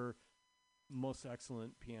 but her most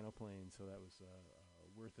excellent piano playing, so that was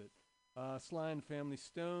worth it. Sly and Family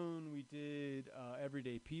Stone, we did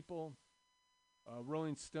Everyday People.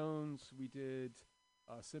 Rolling Stones, we did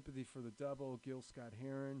Sympathy for the Devil, Gil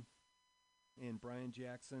Scott-Heron, and Brian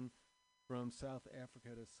Jackson. From South Africa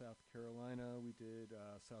to South Carolina, we did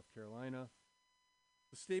South Carolina.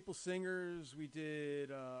 The Staple Singers, we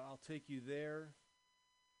did I'll Take You There.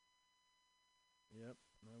 Yep,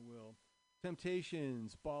 I will.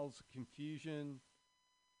 Temptations, Balls of Confusion.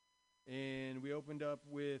 And we opened up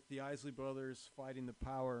with the Isley Brothers, Fighting the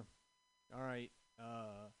Power. All right.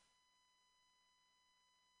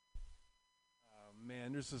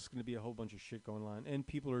 Man, there's just going to be a whole bunch of shit going on. And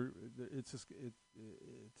people are, it's just,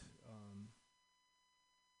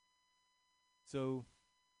 so,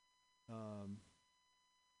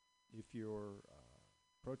 if you're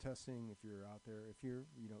protesting, if you're out there, if you're,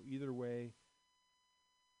 either way,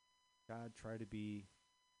 God, try to be,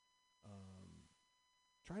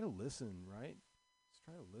 try to listen, right? Just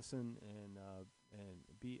try to listen and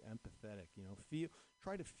be empathetic.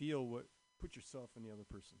 Try to feel put yourself in the other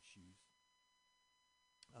person's shoes.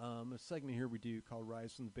 A segment here we do called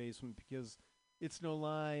Rise from the Basement, because it's no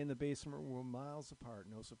lie, in the basement we're miles apart.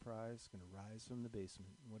 No surprise, going to rise from the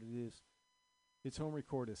basement. And what it is, it's home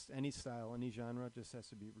recordist, any style, any genre, just has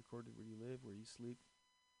to be recorded where you live, where you sleep.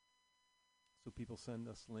 So people send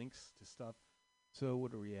us links to stuff. So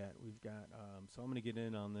what are we at? We've got, so I'm going to get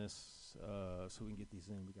in on this so we can get these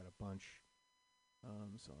in. We got a bunch.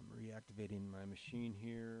 So I'm reactivating my machine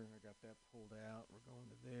here. I got that pulled out. We're going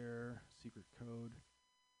to there. Secret code.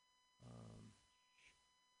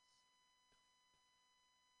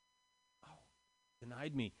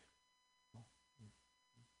 Denied me.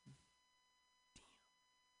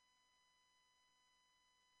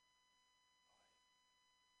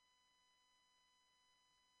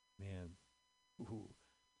 Man. Ooh.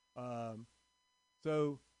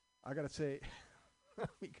 So I gotta say, let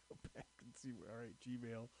me go back and see. All right,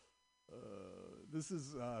 Gmail. This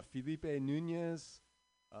is Felipe Nunez.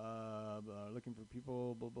 Looking for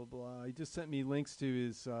people. Blah blah blah. He just sent me links to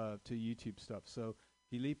his to YouTube stuff. So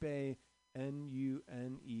Felipe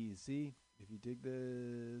Nunez. If you dig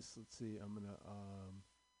this, let's see. I'm gonna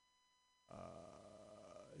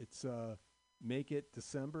it's Make It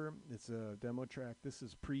December. It's a demo track. This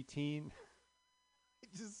is preteen.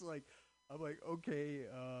 Just like I'm like, okay,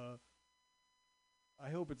 I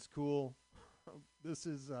hope it's cool. This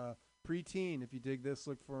is preteen. If you dig this,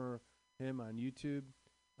 look for him on YouTube.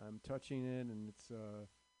 I'm touching it, and it's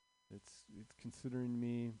considering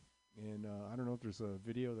me. And I don't know if there's a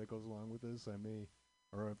video that goes along with this. I may,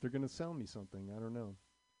 or if they're gonna sell me something. I don't know.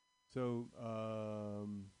 So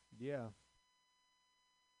yeah.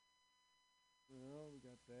 Well, we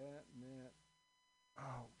got that and that.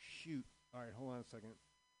 Oh shoot! All right, hold on a second.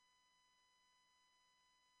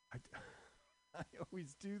 I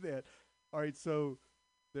always do that. All right, so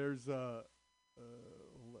there's hold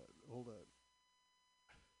on.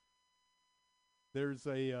 There's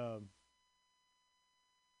a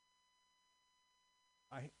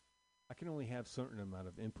I can only have certain amount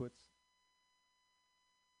of inputs.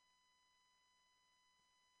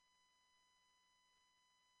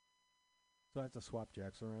 So I have to swap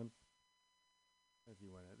jacks around. If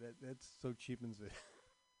you want it, that's so cheapens it.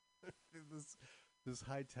 this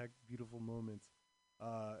high tech beautiful moments.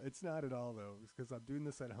 It's not at all though, because I'm doing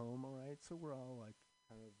this at home. All right, so we're all like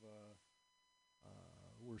kind of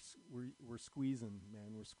we're squeezing,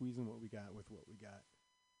 man. We're squeezing what we got with what we got.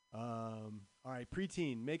 All right,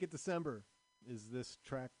 preteen, Make It December is this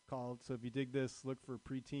track called. So if you dig this, look for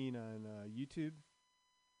preteen on YouTube.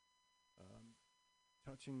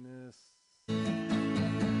 Touching this.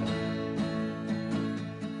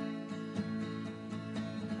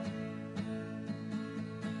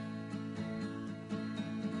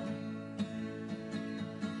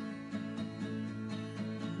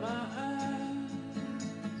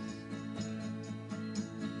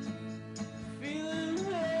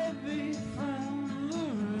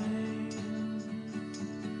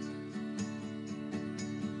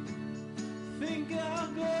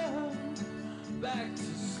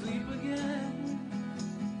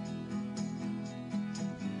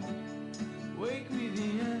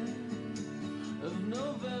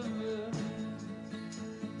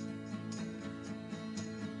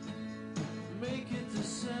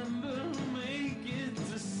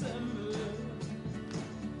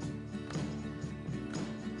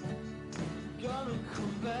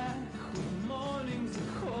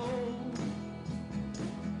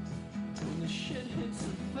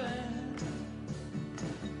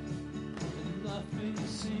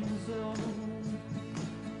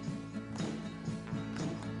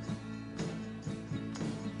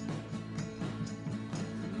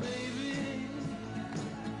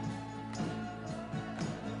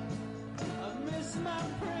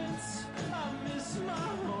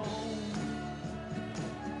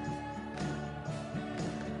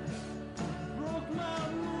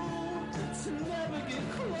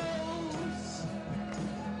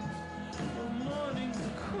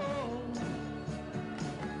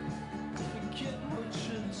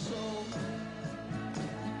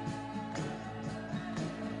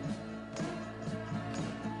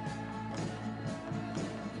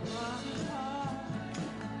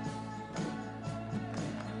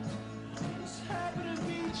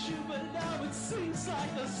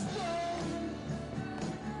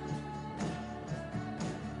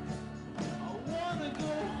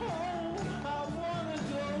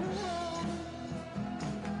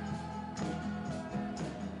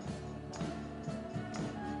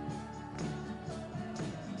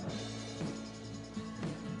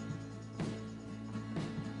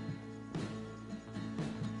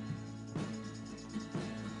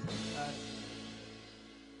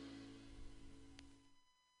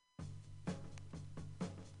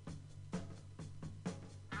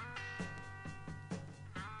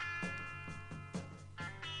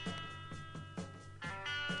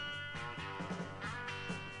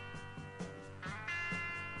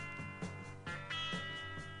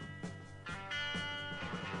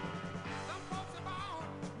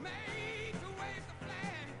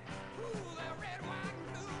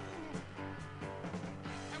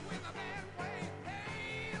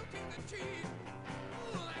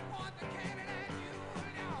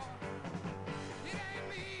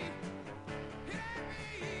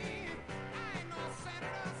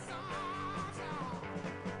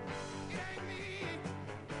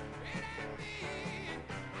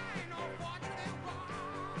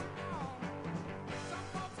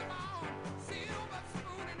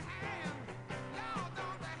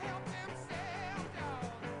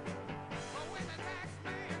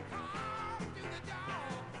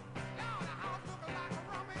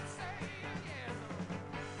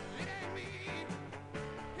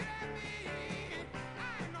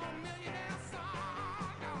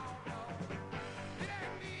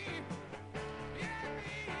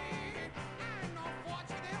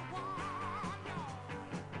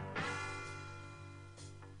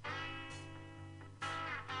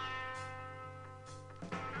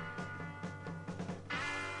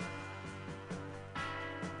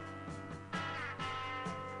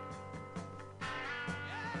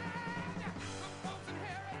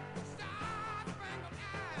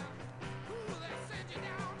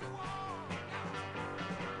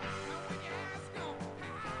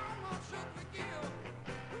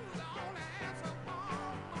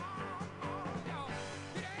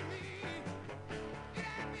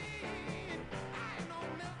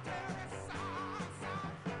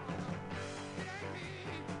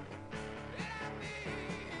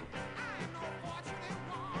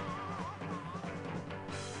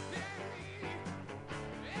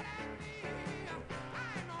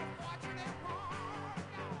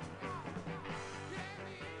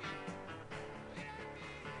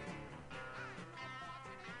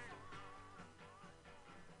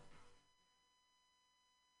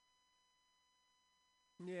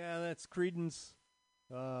 That's Creedence,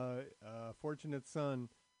 Fortunate Son.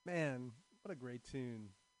 Man, what a great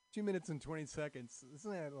tune. 2 minutes and 20 seconds. Isn't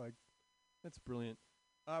that like, that's brilliant.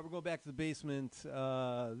 We're going back to the basement.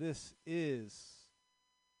 This is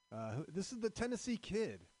the Tennessee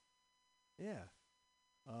Kid. Yeah.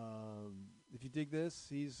 If you dig this,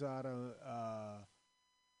 he's out of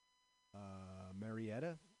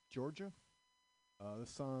Marietta, Georgia.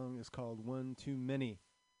 This song is called One Too Many,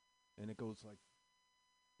 and it goes like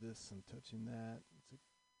this. I'm touching that.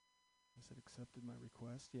 Has it accepted my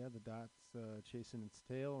request? Yeah, the dot's chasing its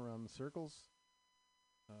tail around the circles.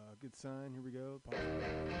 Good sign. Here we go.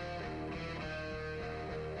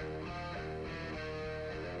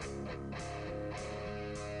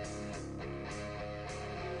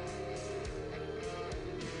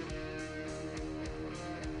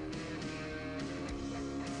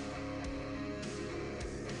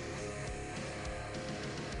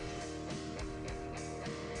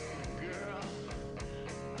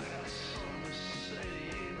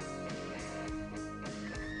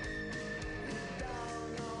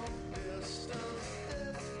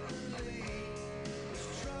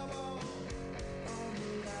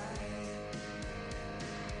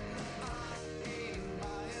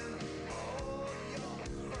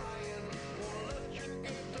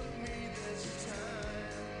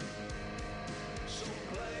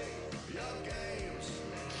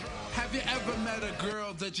 Have you ever met a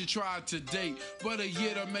girl that you tried to date, but a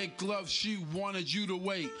year to make love, she wanted you to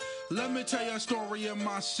wait? Let me tell you a story of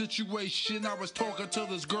my situation. I was talking to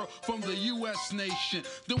this girl from the U.S. nation.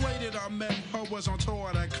 The way that I met her was on tour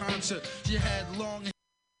at a concert. She had long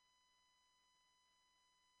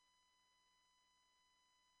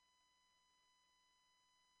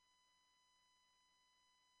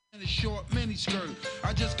and a short miniskirt.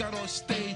 I just got on stage